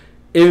 Because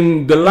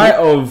in the light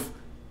of,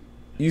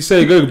 you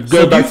say go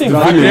back to the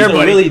black girls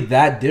are really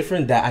that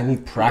different that I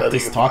need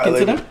practice talking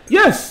to them?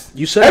 Yes.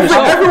 You said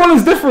everyone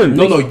is different.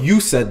 No, you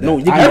said that. No,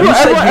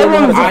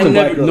 everyone is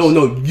different.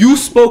 No, you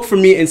spoke for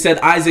me and said,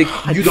 Isaac,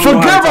 you don't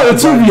know how to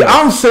talk to black girls.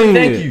 I'm saying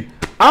Thank you.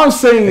 I'm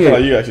saying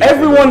it.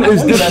 Everyone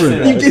is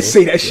different. You did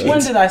say that shit. When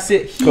did I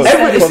say?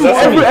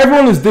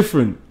 Everyone is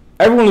different.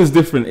 Everyone is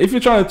different. If you're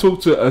trying to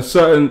talk to a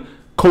certain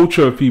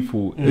culture of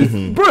people,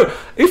 bro,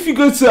 if you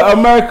go to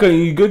America and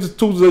you go to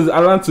talk to those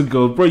Atlanta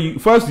girls, bro,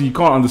 firstly, you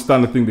can't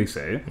understand the thing they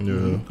say.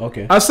 Yeah.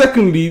 Okay. And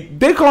secondly,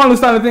 they can't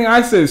understand the thing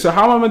I say. So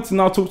how am I meant to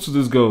now talk to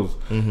those girls?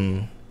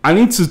 I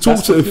need to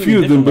talk to a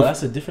few of them. But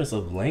that's a difference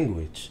of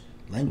language.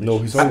 No,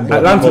 he's talking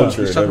about Atlanta.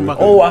 culture. He's talking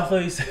about. Oh, I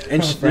thought you said.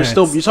 And you're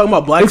talking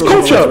about black. It's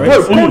culture,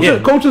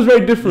 bro. Culture is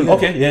very different.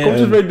 Okay, yeah.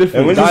 Culture is very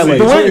different.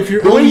 If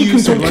you're only you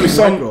can talk to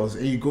some girls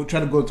and you try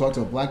to go talk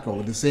to a black girl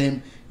with the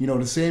same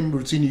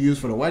routine you use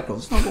for the white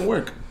girls, it's not gonna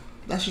work.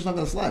 That's just not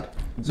gonna slide.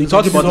 So you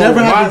talked about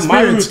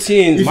my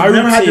routine. If you've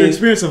never had the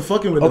experience of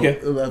fucking with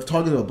of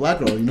talking to a black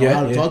girl, you know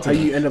how to talk to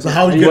them. So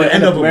how are you gonna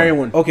end up marrying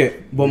one?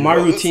 Okay, but my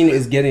routine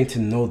is getting to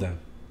know them.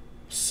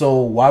 So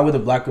why would a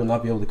black girl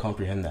not be able to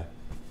comprehend that?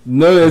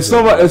 No, it's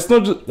not. It's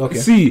not just. Okay.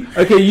 See,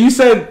 okay. You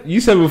said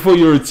before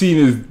your routine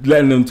is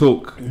letting them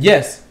talk.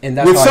 Yes, and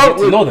that's how I get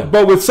to know them.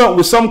 But with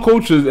some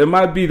cultures, it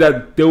might be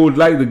that they would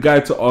like the guy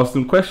to ask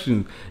them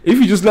questions. If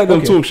you just let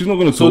them talk, she's not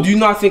going to talk. So do you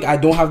not think I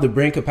don't have the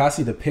brain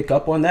capacity to pick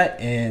up on that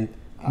and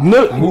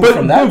move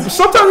from that? No,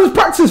 sometimes it's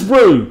practice,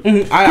 bro.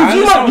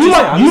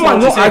 Mm-hmm. You might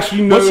not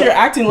actually know. But you're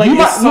acting like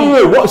it's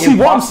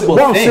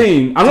what I'm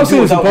saying. I'm not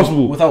saying it's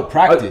impossible without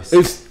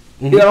practice.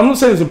 Yeah, I'm not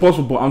saying it's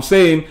impossible, but I'm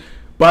saying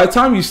by the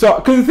time you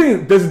start, because the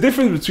thing, there's a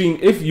difference between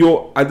if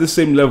you're at the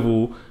same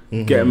level,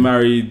 getting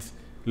married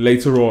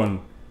later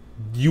on,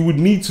 you would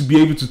need to be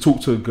able to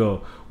talk to a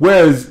girl.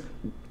 Whereas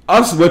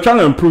us, we're trying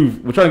to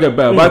improve, we're trying to get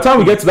better. By the time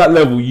we get to that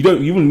level, you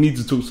wouldn't need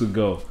to talk to a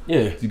girl.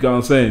 Yeah, you get what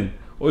I'm saying?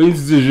 All you need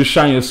to do is just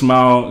shine your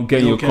smile,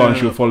 get in your car, and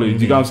she'll follow you.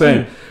 Do you get what I'm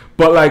saying?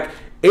 But like,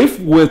 if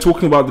we're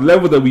talking about the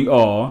level that we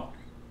are,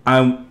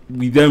 and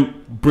we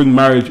then bring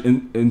marriage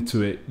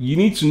into it, you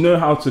need to know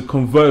how to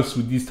converse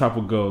with these type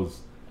of girls.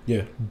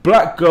 Yeah,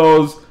 black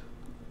girls,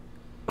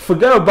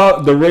 forget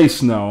about the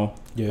race now.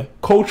 Yeah,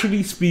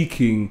 culturally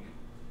speaking,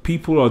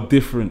 people are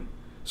different.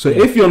 So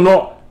if you're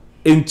not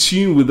in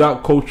tune with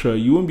that culture,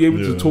 you won't be able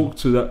to talk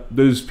to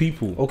those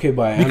people. Okay,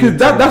 but because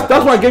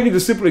that's why I gave you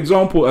the simple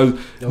example as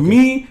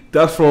me.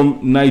 That's from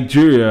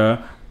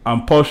Nigeria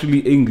and partially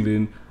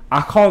England.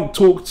 I can't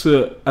talk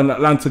to an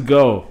Atlanta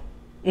girl.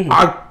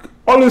 I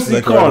honestly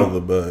can't. Right off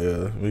the bat,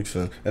 yeah, makes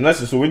sense. And that's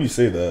just, so when you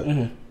say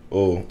that,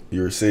 oh,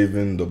 you're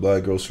saving the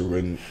black girls for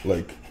when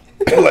like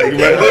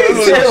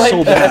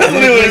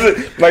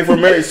like for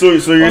marriage. So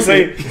you're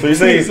saying you're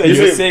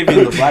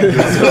saving the black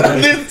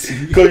girls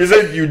because you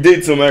said you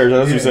date till marriage.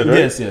 That's what you said,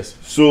 right? Yes.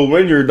 So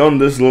when you're done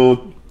this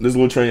little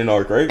training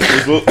arc, right?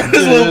 This little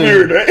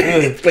period,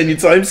 right? Then you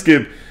time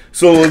skip.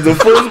 So the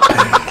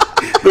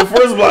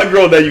first black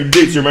girl that you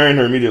date, you're marrying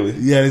her immediately.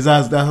 Yeah,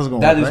 that's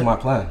going. That is my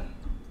plan.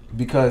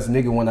 Because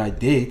nigga, when I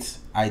date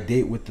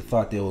with the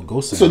thought they will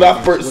go somewhere. So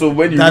that first, so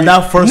when you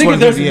that first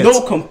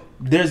nigga,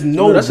 there's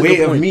no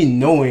way of me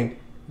knowing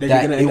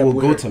that it will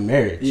go to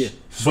marriage. Yeah.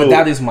 So, but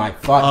that is my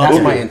thought.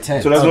 That's my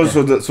intent. So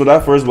that's so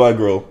that first black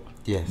girl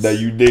that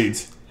you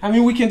date. I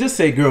mean, we can just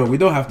say girl. We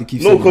don't have to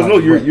keep. No,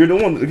 because you're the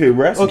one. Okay,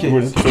 we're asking.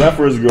 Okay. So that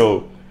first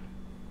girl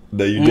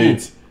that you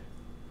date,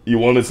 you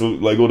wanted to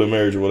like go to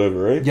marriage or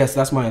whatever, right? Yes,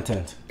 that's my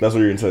intent. That's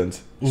what your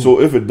intent. So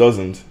if it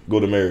doesn't go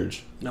to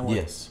marriage,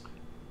 yes.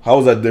 How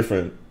is that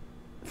different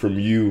from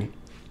you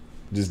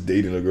just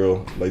dating a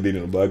girl, like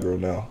dating a black girl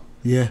now?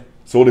 Yeah.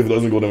 So what if it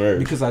doesn't go to marriage?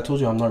 Because I told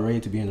you I'm not ready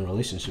to be in a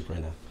relationship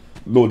right now.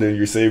 No, then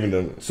you're saving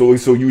them. So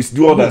you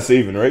do all that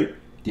saving, right?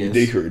 Yes. You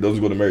date her, it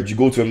doesn't go to marriage. You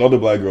go to another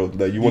black girl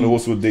that you want to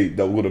also date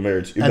that will go to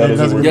marriage. If that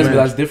doesn't work, yes, but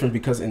that's different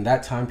because in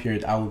that time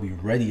period I will be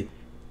ready,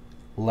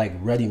 like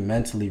ready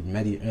mentally,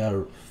 ready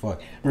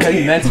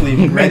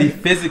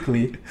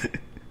physically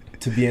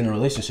to be in a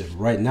relationship.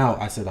 Right now,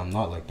 I said I'm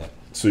not like that.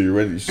 So you're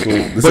ready. So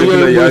the same thing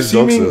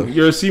that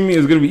you're assuming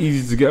it's gonna be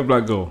easy to get a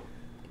black girl.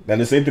 And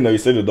the same thing that you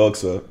said to dog,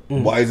 sir.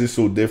 Why is it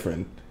so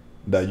different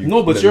that you?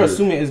 No, but you're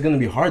assuming it's gonna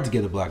be hard to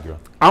get a black girl.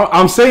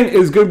 I'm saying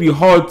it's gonna be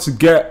hard to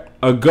get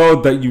a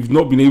girl that you've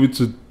not been able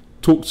to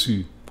talk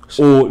to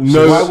or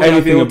know why would anything I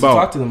be able about. To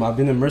talk to them? I've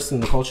been immersed in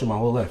the culture my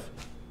whole life.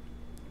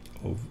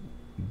 Of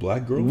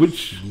black girls?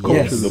 Which culture?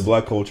 Yes. The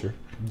black culture.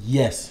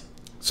 Yes.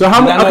 So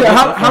how many? Okay,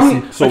 how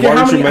many? So why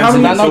aren't you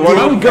mentally? So why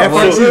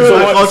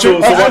aren't you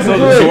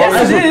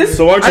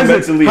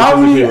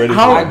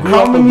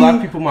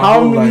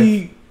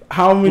mentally?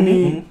 How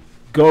many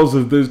girls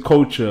of this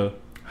culture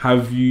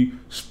have you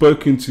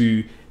spoken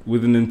to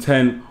with an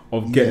intent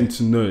of getting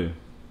to know?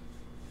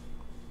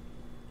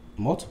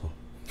 Multiple.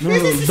 No,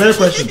 better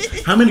question.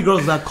 How many girls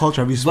of that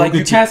culture have you spoken to?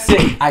 Like you can't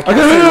say I can't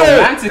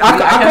say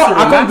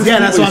romantically. Yeah,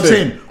 that's what I'm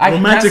saying. I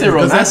can't say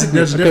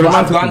romantically.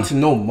 I've gotten to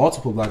know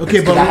multiple black girls.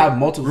 Okay, but I have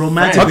multiple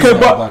romantic. Okay,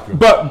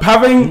 but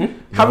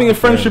having a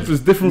friendship is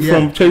different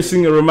from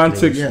chasing a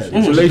romantic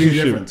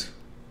relationship.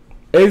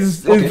 It's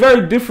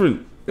very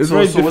different. It's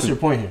very different. So what's your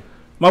point here?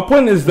 My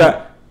point is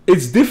that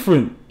it's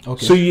different.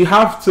 Okay. So you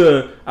have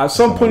to, at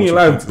some point in your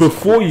life,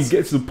 before you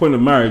get to the point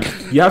of marriage,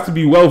 you have to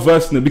be well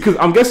versed in it. Because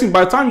I'm guessing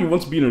by the time you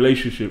want to be in a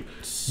relationship,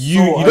 you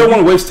don't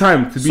want to waste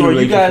time to be in a relationship. So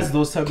are you guys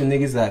those type of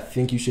niggas that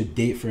think you should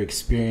date for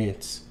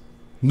experience?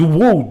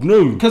 No.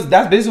 Because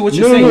that's basically what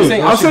you're saying. You're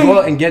saying I should go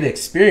out and get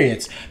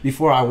experience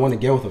before I want to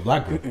get with a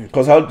black girl.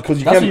 Because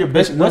you can't.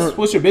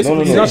 What's your basic?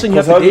 He's not saying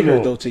you have to date her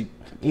though.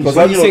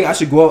 Because he's saying I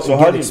should go out and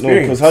get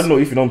experience. Because how do you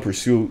know if you don't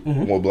pursue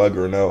more black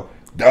girl now?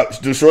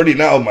 The shorty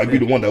now might be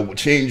the one that will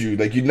change you.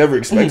 Like you never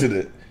expected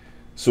it.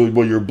 So,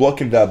 but you're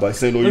blocking that by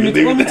saying, "Oh, let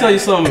me tell you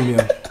something,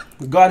 man.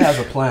 God has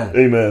a plan."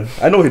 Amen.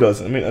 I know He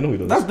does. I know He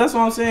does. That's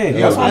what I'm saying.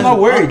 That's why I'm not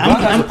worried.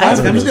 I'm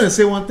just gonna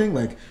say one thing.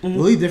 Like the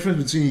only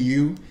difference between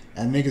you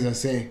and niggas that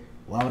say,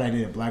 "Why would I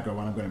date a black girl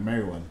when I'm gonna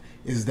marry one?"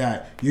 is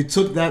that you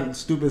took that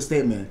stupid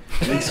statement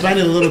and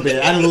expanded a little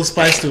bit, added a little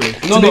spice to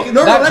it. No, let me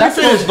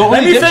finish.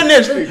 Let me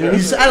finish.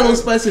 You You add a little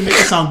spice to make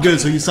it sound good,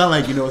 so you sound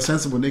like, you know, a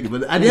sensible nigga.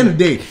 But at the end of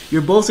the day,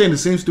 you're both saying the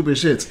same stupid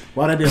shits.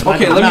 Why did they?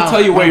 Okay, let me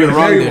tell you where you're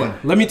wrong there.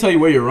 Let me tell you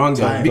where you're wrong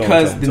there. Time.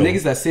 Because the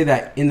niggas that say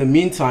that, in the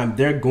meantime,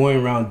 they're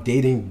going around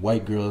dating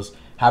white girls,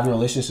 having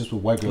relationships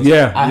with white girls.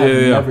 Yeah, I have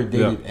never yeah.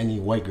 dated any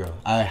white girl.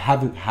 I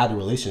haven't had a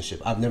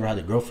relationship. I've never had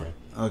a girlfriend.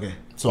 Okay.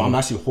 So I'm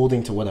actually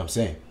holding to what I'm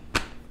saying.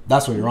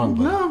 That's where you're wrong,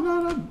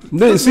 bro.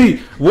 No, see,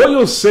 what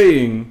you're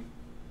saying,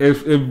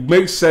 if it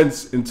makes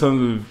sense in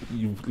terms of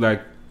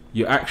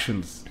your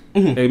actions,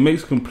 it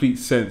makes complete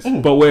sense.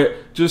 But we're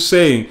just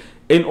saying,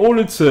 in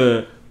order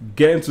to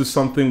get into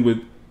something with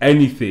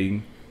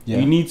anything,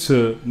 you need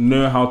to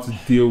know how to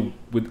deal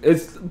with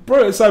it.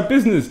 It's like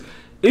business.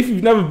 If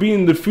you've never been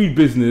in the food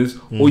business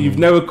or you've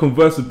never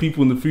conversed with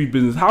people in the food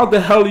business, how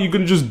the hell are you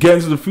gonna just get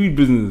into the food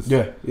business?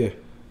 Yeah.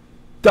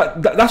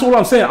 That's all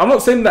I'm saying. I'm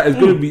not saying that it's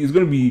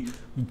gonna be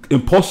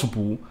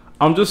impossible.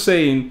 I'm just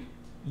saying,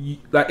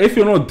 like, if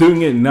you're not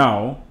doing it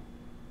now,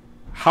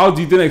 how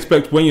do you then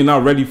expect when you're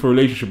not ready for a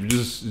relationship,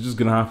 it's just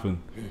gonna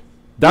happen?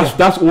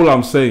 That's all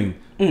I'm saying.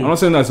 I'm not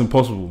saying that's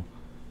impossible.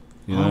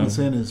 You know? All I'm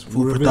saying is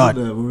we'll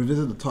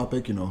revisit the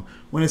topic, you know,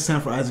 when it's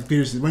time for Isaac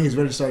Peters, when he's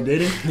ready to start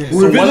dating.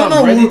 We'll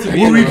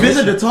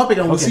revisit the topic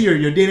and we'll see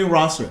your dating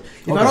roster.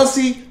 If I don't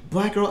see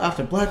black girl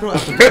after black girl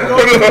after black girl,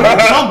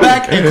 come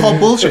back and call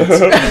bullshit.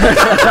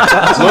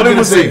 Don't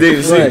even say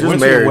dating. Just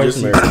married.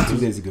 2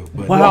 days ago.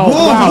 But Wow.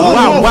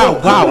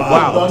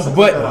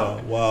 But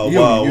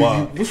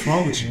Wow. What's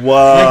wrong with you?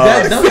 Wow.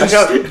 I'm switching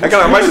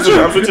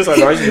sides. Switching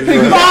sides.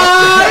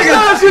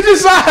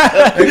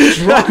 What's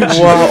wrong with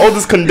you? Wow, all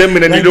this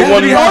condemning and you don't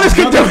want all this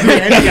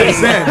condemning.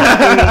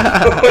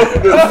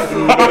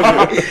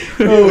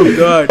 Oh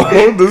God.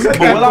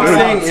 what I'm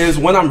saying is,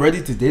 when I'm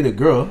ready to date a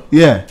girl,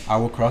 Yeah. I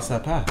will cross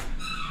that path.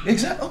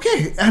 Exactly.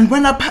 Okay, and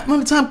when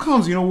the time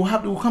comes, you know,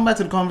 we'll come back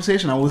to the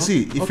conversation and we'll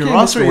see if your Okay,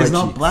 roster Mr. is White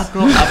not Cheeks. black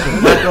girl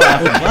after black girl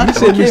after black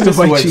girl. Okay, Mr. Mr.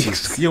 White White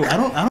Cheeks. Yo, I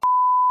don't.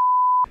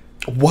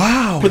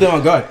 Wow. Put them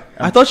on guard.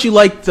 I thought you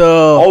liked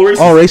all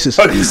races.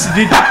 Did you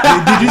see?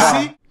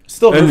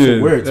 Still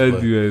hurtful words. But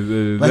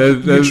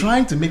Like, you're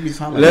trying to make me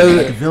sound like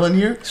a villain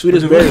here. Sweet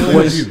as berry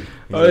voice.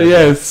 Oh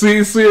yeah, sweet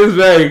as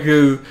berry,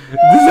 because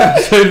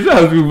this episode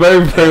has been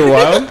very, very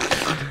wild.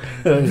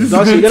 You're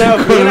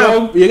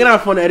gonna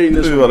have fun editing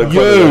this one.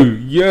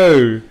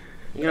 Yo.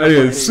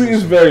 Sweet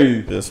as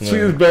berry. Yes, man.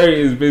 Sweet as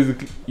berry is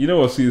basically, you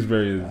know what sweet as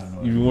berry is?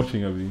 You've been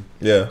watching, have you?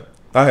 Yeah.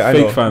 I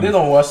Fake know. fans. they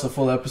don't watch the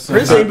full episode.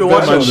 Prince ain't been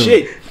watching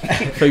shit.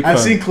 Fake I've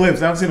fans. seen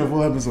clips. I haven't seen a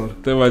full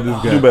episode. Don't mind this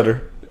guy. Do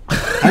better.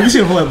 Have you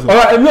seen a full episode?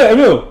 Alright,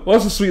 Emil,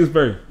 what's the sweetest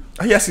berry?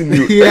 I seen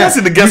you. I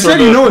seen the guest. You said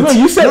you know it. No,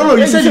 you said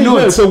you know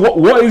it. So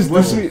what is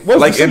the sweet? What's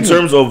Like the in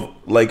terms of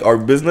like our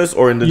business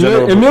or in the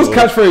general. Emil's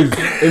catchphrase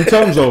in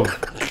terms of.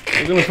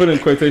 I'm gonna put in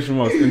quotation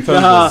marks in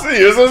terms of. See,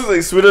 you're supposed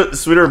to say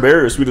sweeter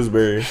berry or sweetest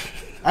berry.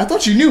 I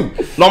thought you knew.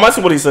 No, I'm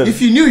asking what he said. If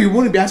you knew, you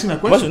wouldn't be asking that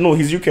question. No,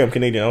 he's UK. I'm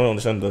Canadian. I don't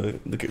understand the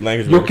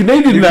language. You're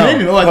Canadian You're now.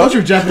 Canadian. Oh, I thought you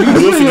were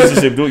Japanese.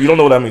 You don't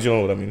know what that means. You don't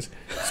know what that means.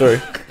 Sorry.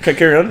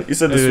 Carry on. You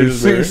said the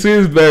sweetest berry.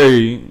 Sweetest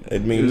berry.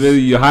 It means really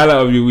your highlight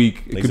of your week.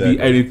 It could Exactly.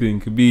 be anything.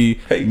 It could be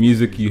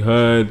music you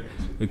heard.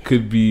 It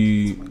could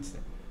be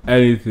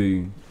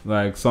anything.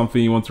 Like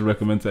something you want to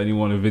recommend to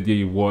anyone, a video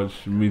you watch,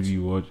 a movie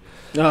you watch.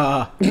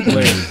 Yeah,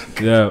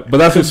 but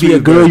that's Could be a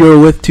girl you were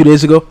with 2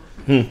 days ago.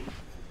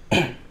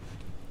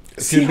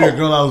 See the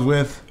girl I was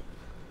with.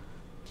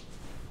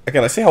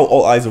 Can I say how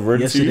all eyes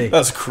averted to you? Yesterday.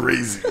 That's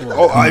crazy.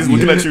 All eyes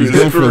looking at you is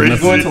going for it. crazy.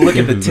 I'm going to look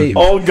at the tape.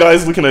 All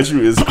guys looking at you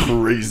is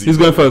crazy. Who's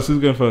going first? I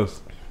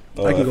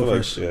can go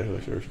first.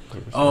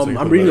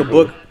 I'm reading a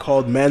book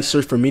called Man's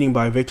Search for Meaning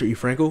by Viktor E.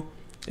 Frankl.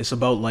 It's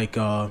about like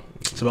the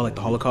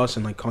Holocaust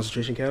and like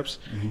concentration camps,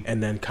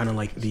 and then kind of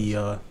like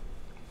the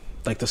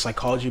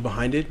psychology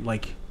behind it,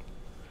 like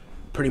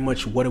pretty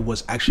much what it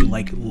was actually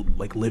like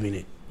living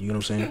it. You know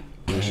what I'm saying?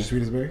 Is she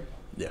sweet as berry?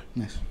 Yeah.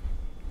 Nice.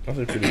 That's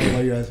pretty How good.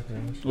 about you guys?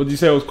 What did you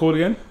say it was called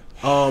again?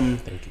 Hold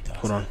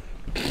on.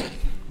 I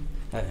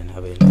didn't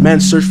have it.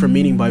 Man's Search for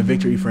Meaning by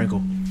Viktor E.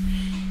 Frankl.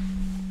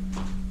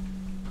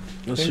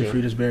 Let's see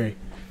Frida's Berry.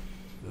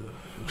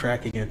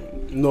 Track again.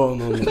 No.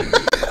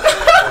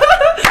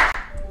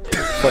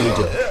 Funny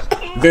joke.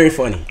 Very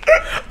funny.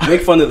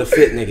 Make fun of the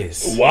fit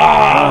niggas.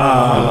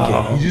 Wow.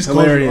 Okay. You just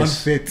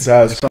Hilarious. called it unfit.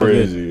 That's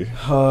crazy.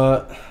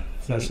 I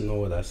should know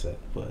what I said,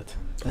 but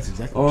That's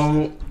exactly what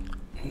you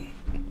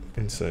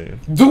Insane.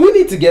 do we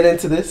need to get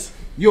into this? said.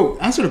 Yo,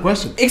 answer the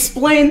question.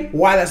 Explain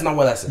why that's not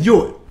what I said.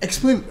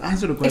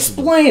 Answer the question.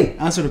 Explain.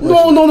 Answer the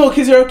question. No,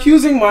 because you're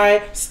accusing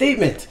my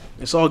statement.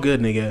 It's all good,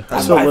 nigga. That's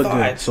I still what I look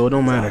thought. good, so it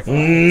don't matter. We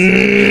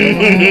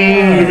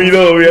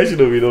know. We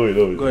actually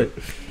know. Go ahead.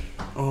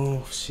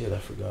 Oh shit, I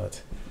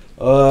forgot.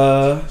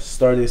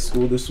 Started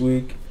school this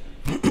week.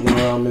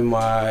 Now I'm in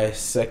my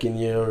second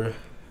year.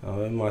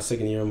 In my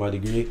second year of my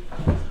degree.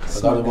 I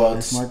got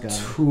about Smart guy.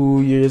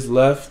 2 years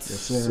left.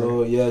 Yes, sir.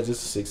 So yeah,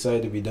 just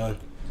excited to be done.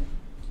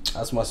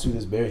 That's my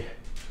sweetest berry.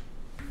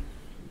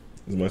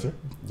 Is my turn?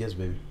 Yes,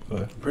 baby.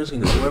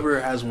 Personally,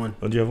 whoever has one.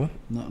 Oh, do you have one?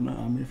 No,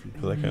 I'm here for you.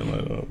 Because I can't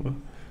light up.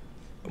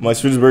 My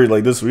sweetest berry,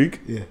 like this week?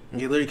 Yeah.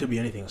 It literally could be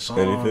anything. A song.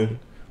 Anything?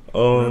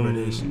 Whatever it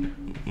is.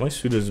 My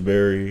sweetest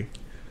berry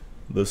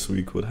this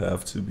week would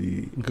have to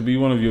be. It could be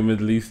one of your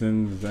Middle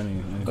Easterns.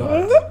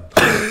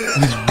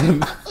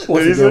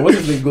 What's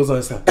his name goes on?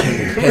 It's like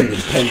pending.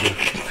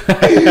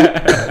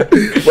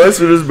 My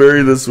sweetest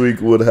berry this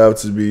week would have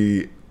to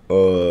be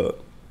I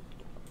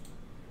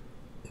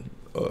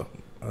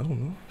don't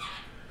know.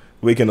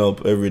 Waking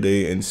up every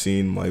day and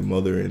seeing my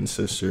mother and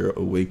sister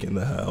awake in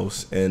the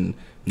house and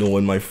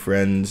knowing my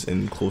friends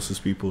and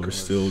closest people are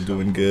still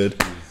doing good.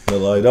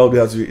 Like, that would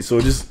have to be,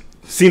 so just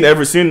seeing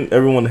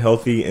everyone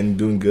healthy and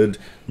doing good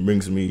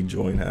brings me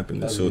joy and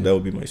happiness. So that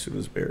would be my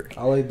sweetest berry.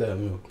 I like that,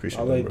 man. Appreciate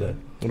I like that.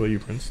 that. What about you,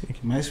 Prince?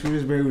 My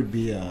sweetest berry would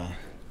be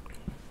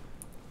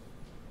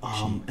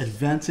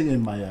advancing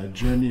in my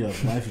journey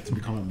of life to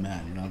become a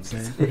man. You know what I'm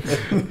saying?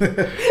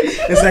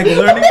 It's like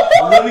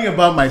learning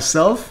about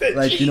myself.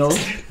 Like, you know,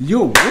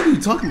 what are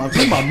you talking about? I'm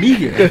talking about me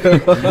here.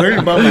 Learning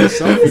about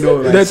myself. You know,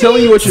 like, they're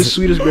telling you what your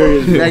sweetest berry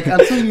is. Like,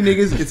 I'm telling you,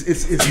 niggas,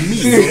 it's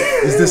me.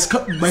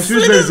 My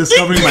sweetest berry is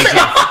discovering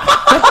myself.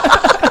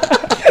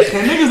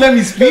 Can niggas let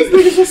me speak?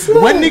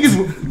 When niggas,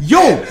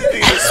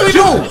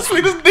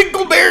 Sweetest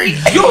dingleberry.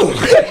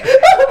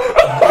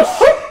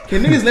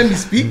 Can niggas let me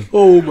speak?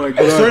 Oh my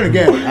god. Starting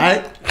again,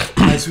 alright?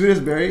 My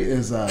sweetest berry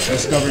is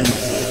discovering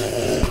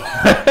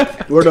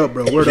myself. Word up,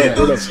 bro. Word up.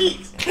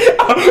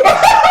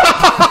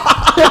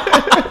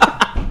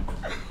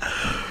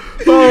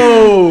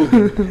 Oh.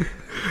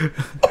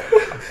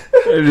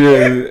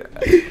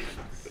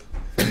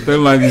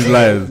 Don't mind these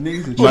lies.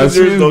 My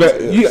sweetest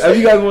berry. Have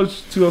you guys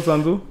watched Two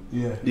Sandal?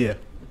 Yeah.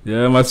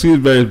 Yeah, my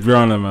sweetest berry is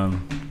Brianna,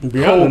 man.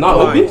 Brianna, not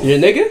Obi? You're a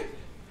nigga?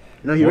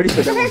 No, he already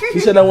said that one. He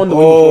said that one the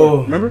week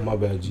before. Remember? My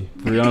bad, G.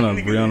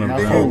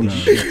 Brianna. Holy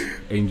shit.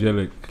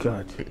 Angelic.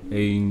 God.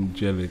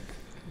 Angelic.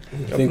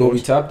 You think Obi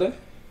tapped that?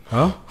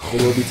 Huh?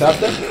 Think Obi tapped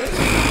that?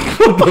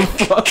 What the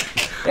fuck?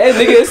 Hey,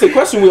 nigga, it's a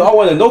question we all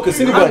want to know. Because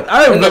think about it.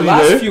 In the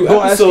last few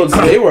episodes,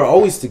 they were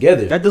always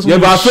together. That doesn't. Yeah,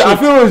 but I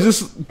feel it was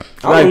just.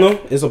 I don't know.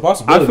 It's a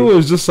possibility. I feel it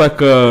was just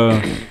like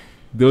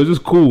they were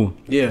just cool.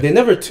 Yeah. They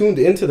never tuned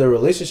into their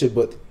relationship,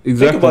 but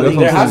Exactly. think about it.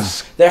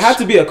 There had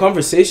to be a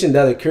conversation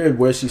that occurred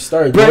where she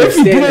started. But if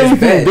you did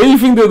anything, don't you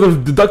think they would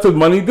have deducted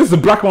money? This is a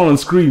black man on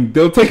screen.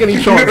 They'll take any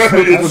chance.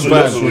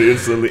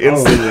 Instantly.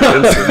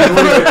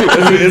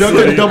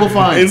 Double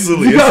fine.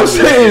 Instantly. You know what I'm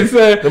saying?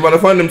 They're about to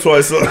find him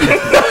twice. Like,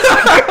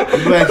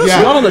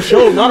 Not on the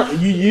show. Not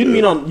you didn't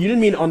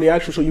mean on the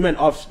actual show. You meant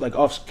off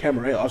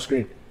camera, right? Off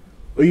screen.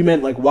 Or you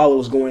meant like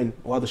while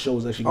the show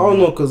was actually going I don't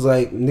know, because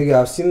like, nigga,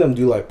 I've seen them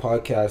do like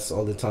podcasts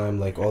all the time,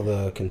 like all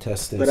the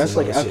contestants. But that's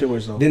like that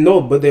afterwards shit. though. They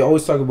know, but they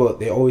always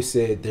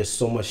say there's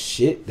so much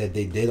shit that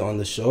they did on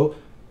the show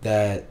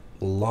that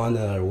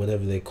Lana or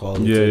whatever they call it,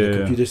 the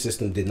computer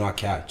system did not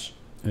catch.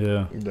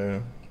 Yeah.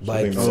 Damn.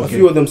 Like, a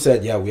few of them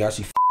said, yeah, we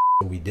actually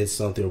we did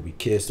something, or we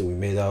kissed, or we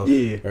made out,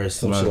 or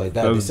some shit like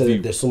that. They said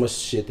that there's so much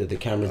shit that the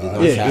camera did not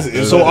catch.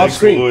 So off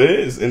screen. It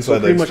is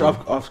inside pretty much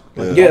off.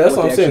 Yeah, that's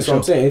what I'm saying. So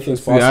I'm saying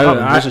anything's possible.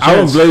 I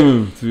don't blame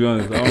him, to be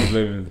honest. I don't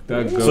blame him.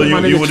 So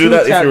you would do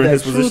that if you were in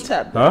his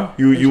position? Huh?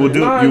 You would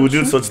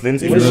do such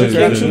things if you were in his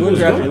position?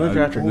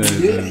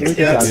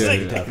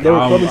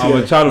 I'm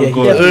a child of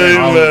God.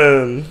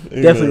 Amen.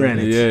 Definitely ran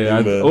it.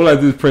 Yeah, all I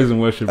do is praise and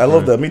worship. I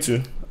love that. Me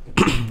too.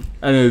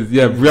 And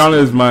yeah, Brianna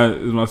is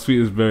my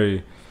sweetest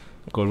berry.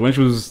 God, when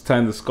she was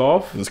tying the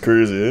scarf, it's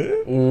crazy. Eh?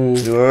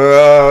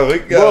 Bro,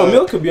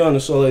 Emil could be on the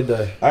show like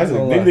that. Isaac,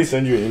 didn't they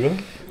send you an email?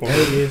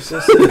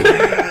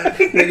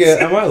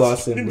 Nigga, am I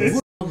lost in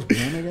this?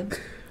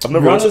 I've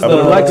never watched the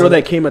black girl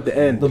that came at the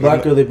end. The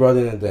black girl they brought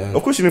in at the end.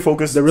 Of course, you didn't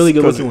focus. The really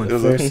good looking one.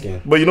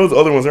 But you know the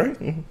other ones, right?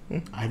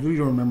 I really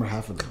don't remember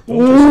half of them. He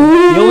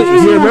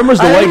remembers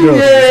the white girl.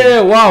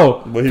 Yeah,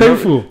 wow.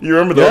 Painful. You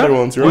remember the other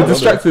ones. We're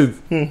distracted.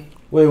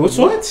 Wait, which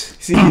one?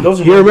 See, he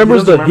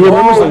remembers the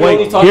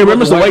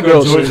white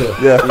girls.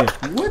 Yeah.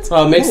 What?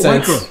 Makes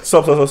sense.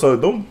 Stop.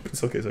 Don't.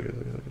 It's okay.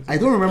 I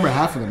don't remember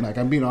half of them. Like,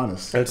 I'm being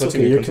honest. It's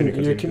okay. Your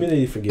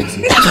community forgives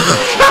you.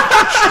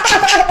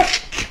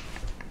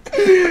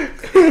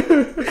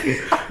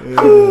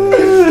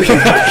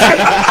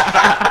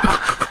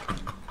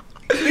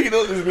 Nigga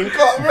knows he's been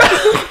caught,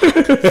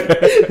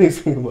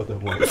 Think about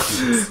that one.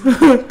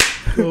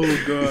 Oh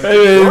god.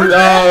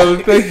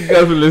 Anyways, thank you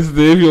guys for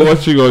listening. If you're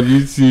watching on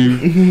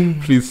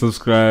YouTube, please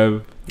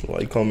subscribe.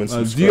 Like, comment,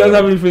 subscribe. Do you guys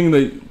have anything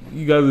that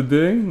you guys are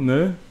doing?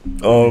 No?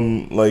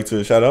 Like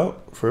to shout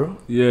out for real?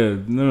 Yeah,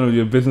 no,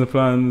 your business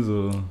plans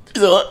or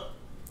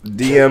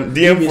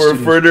DM for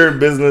further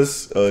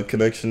business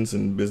connections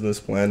and business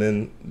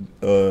planning.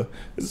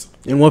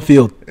 In what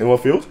field?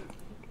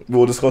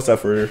 We'll discuss that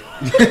further.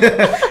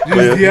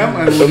 DM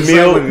and we'll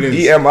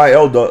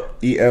Emil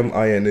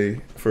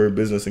EMINA for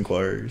business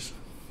inquiries.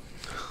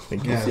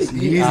 Thank you. Yes,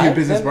 he needs new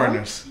business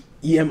partners.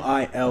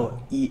 EMILEM.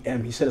 He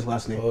said his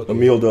last name. Okay.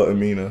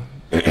 Emil.Amina.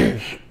 How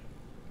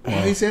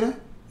do you say that?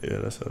 Yeah,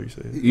 that's how you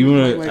say it.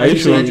 even Like, are you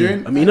sure?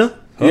 Nigerian? Amina?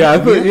 Huh? Yeah, I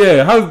thought.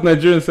 Yeah, how does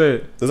Nigerian say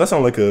it? Does that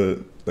sound like a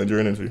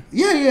Nigerian interview?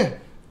 Yeah.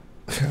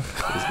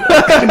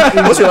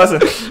 What's your last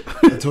name?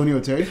 Antonio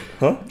Terry.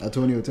 Huh?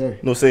 Antonio Terry.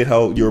 No, say it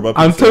how Yoruba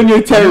people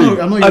Antonio Terry.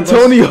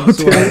 Antonio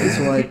Terry.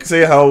 So like,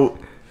 say how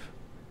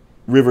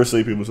River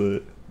State people say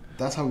it.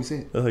 That's how we say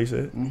it. That's how you say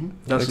it. Mm-hmm.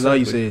 That's exactly. How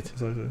you say it.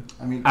 That's how you say it.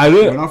 I mean, I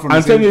don't.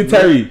 Antonio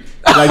Terry,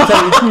 like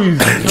Terry Crews.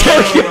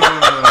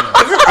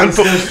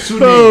 There's two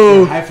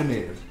names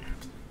hyphenated.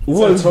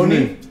 What?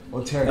 Tony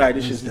or Terry? Alright,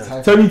 this is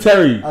done. Tony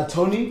Terry.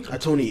 Tony.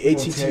 Attoni.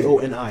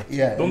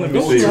 Yeah. Don't let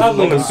Don't me you say have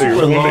like it. a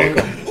super long?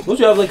 Don't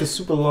you have like a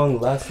super long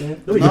last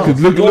name? No. Look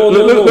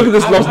at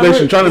this Lost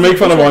Nation trying to make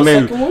fun of our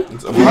name.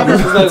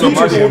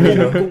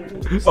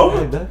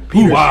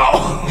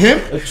 Wow. Him?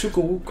 A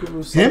Chukwuka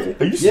or something.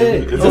 Are you Yeah.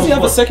 serious? Does he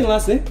have a second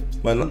last name?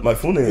 My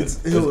full name is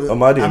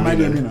Amadi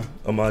Amina.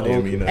 Amadi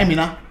Amina.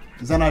 Emina.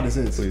 Is that how they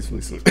say it? Please.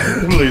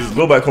 Please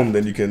go back home.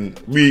 Then you can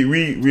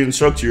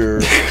re-instruct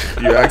your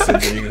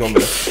accent. And you can come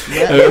back.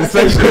 Yeah.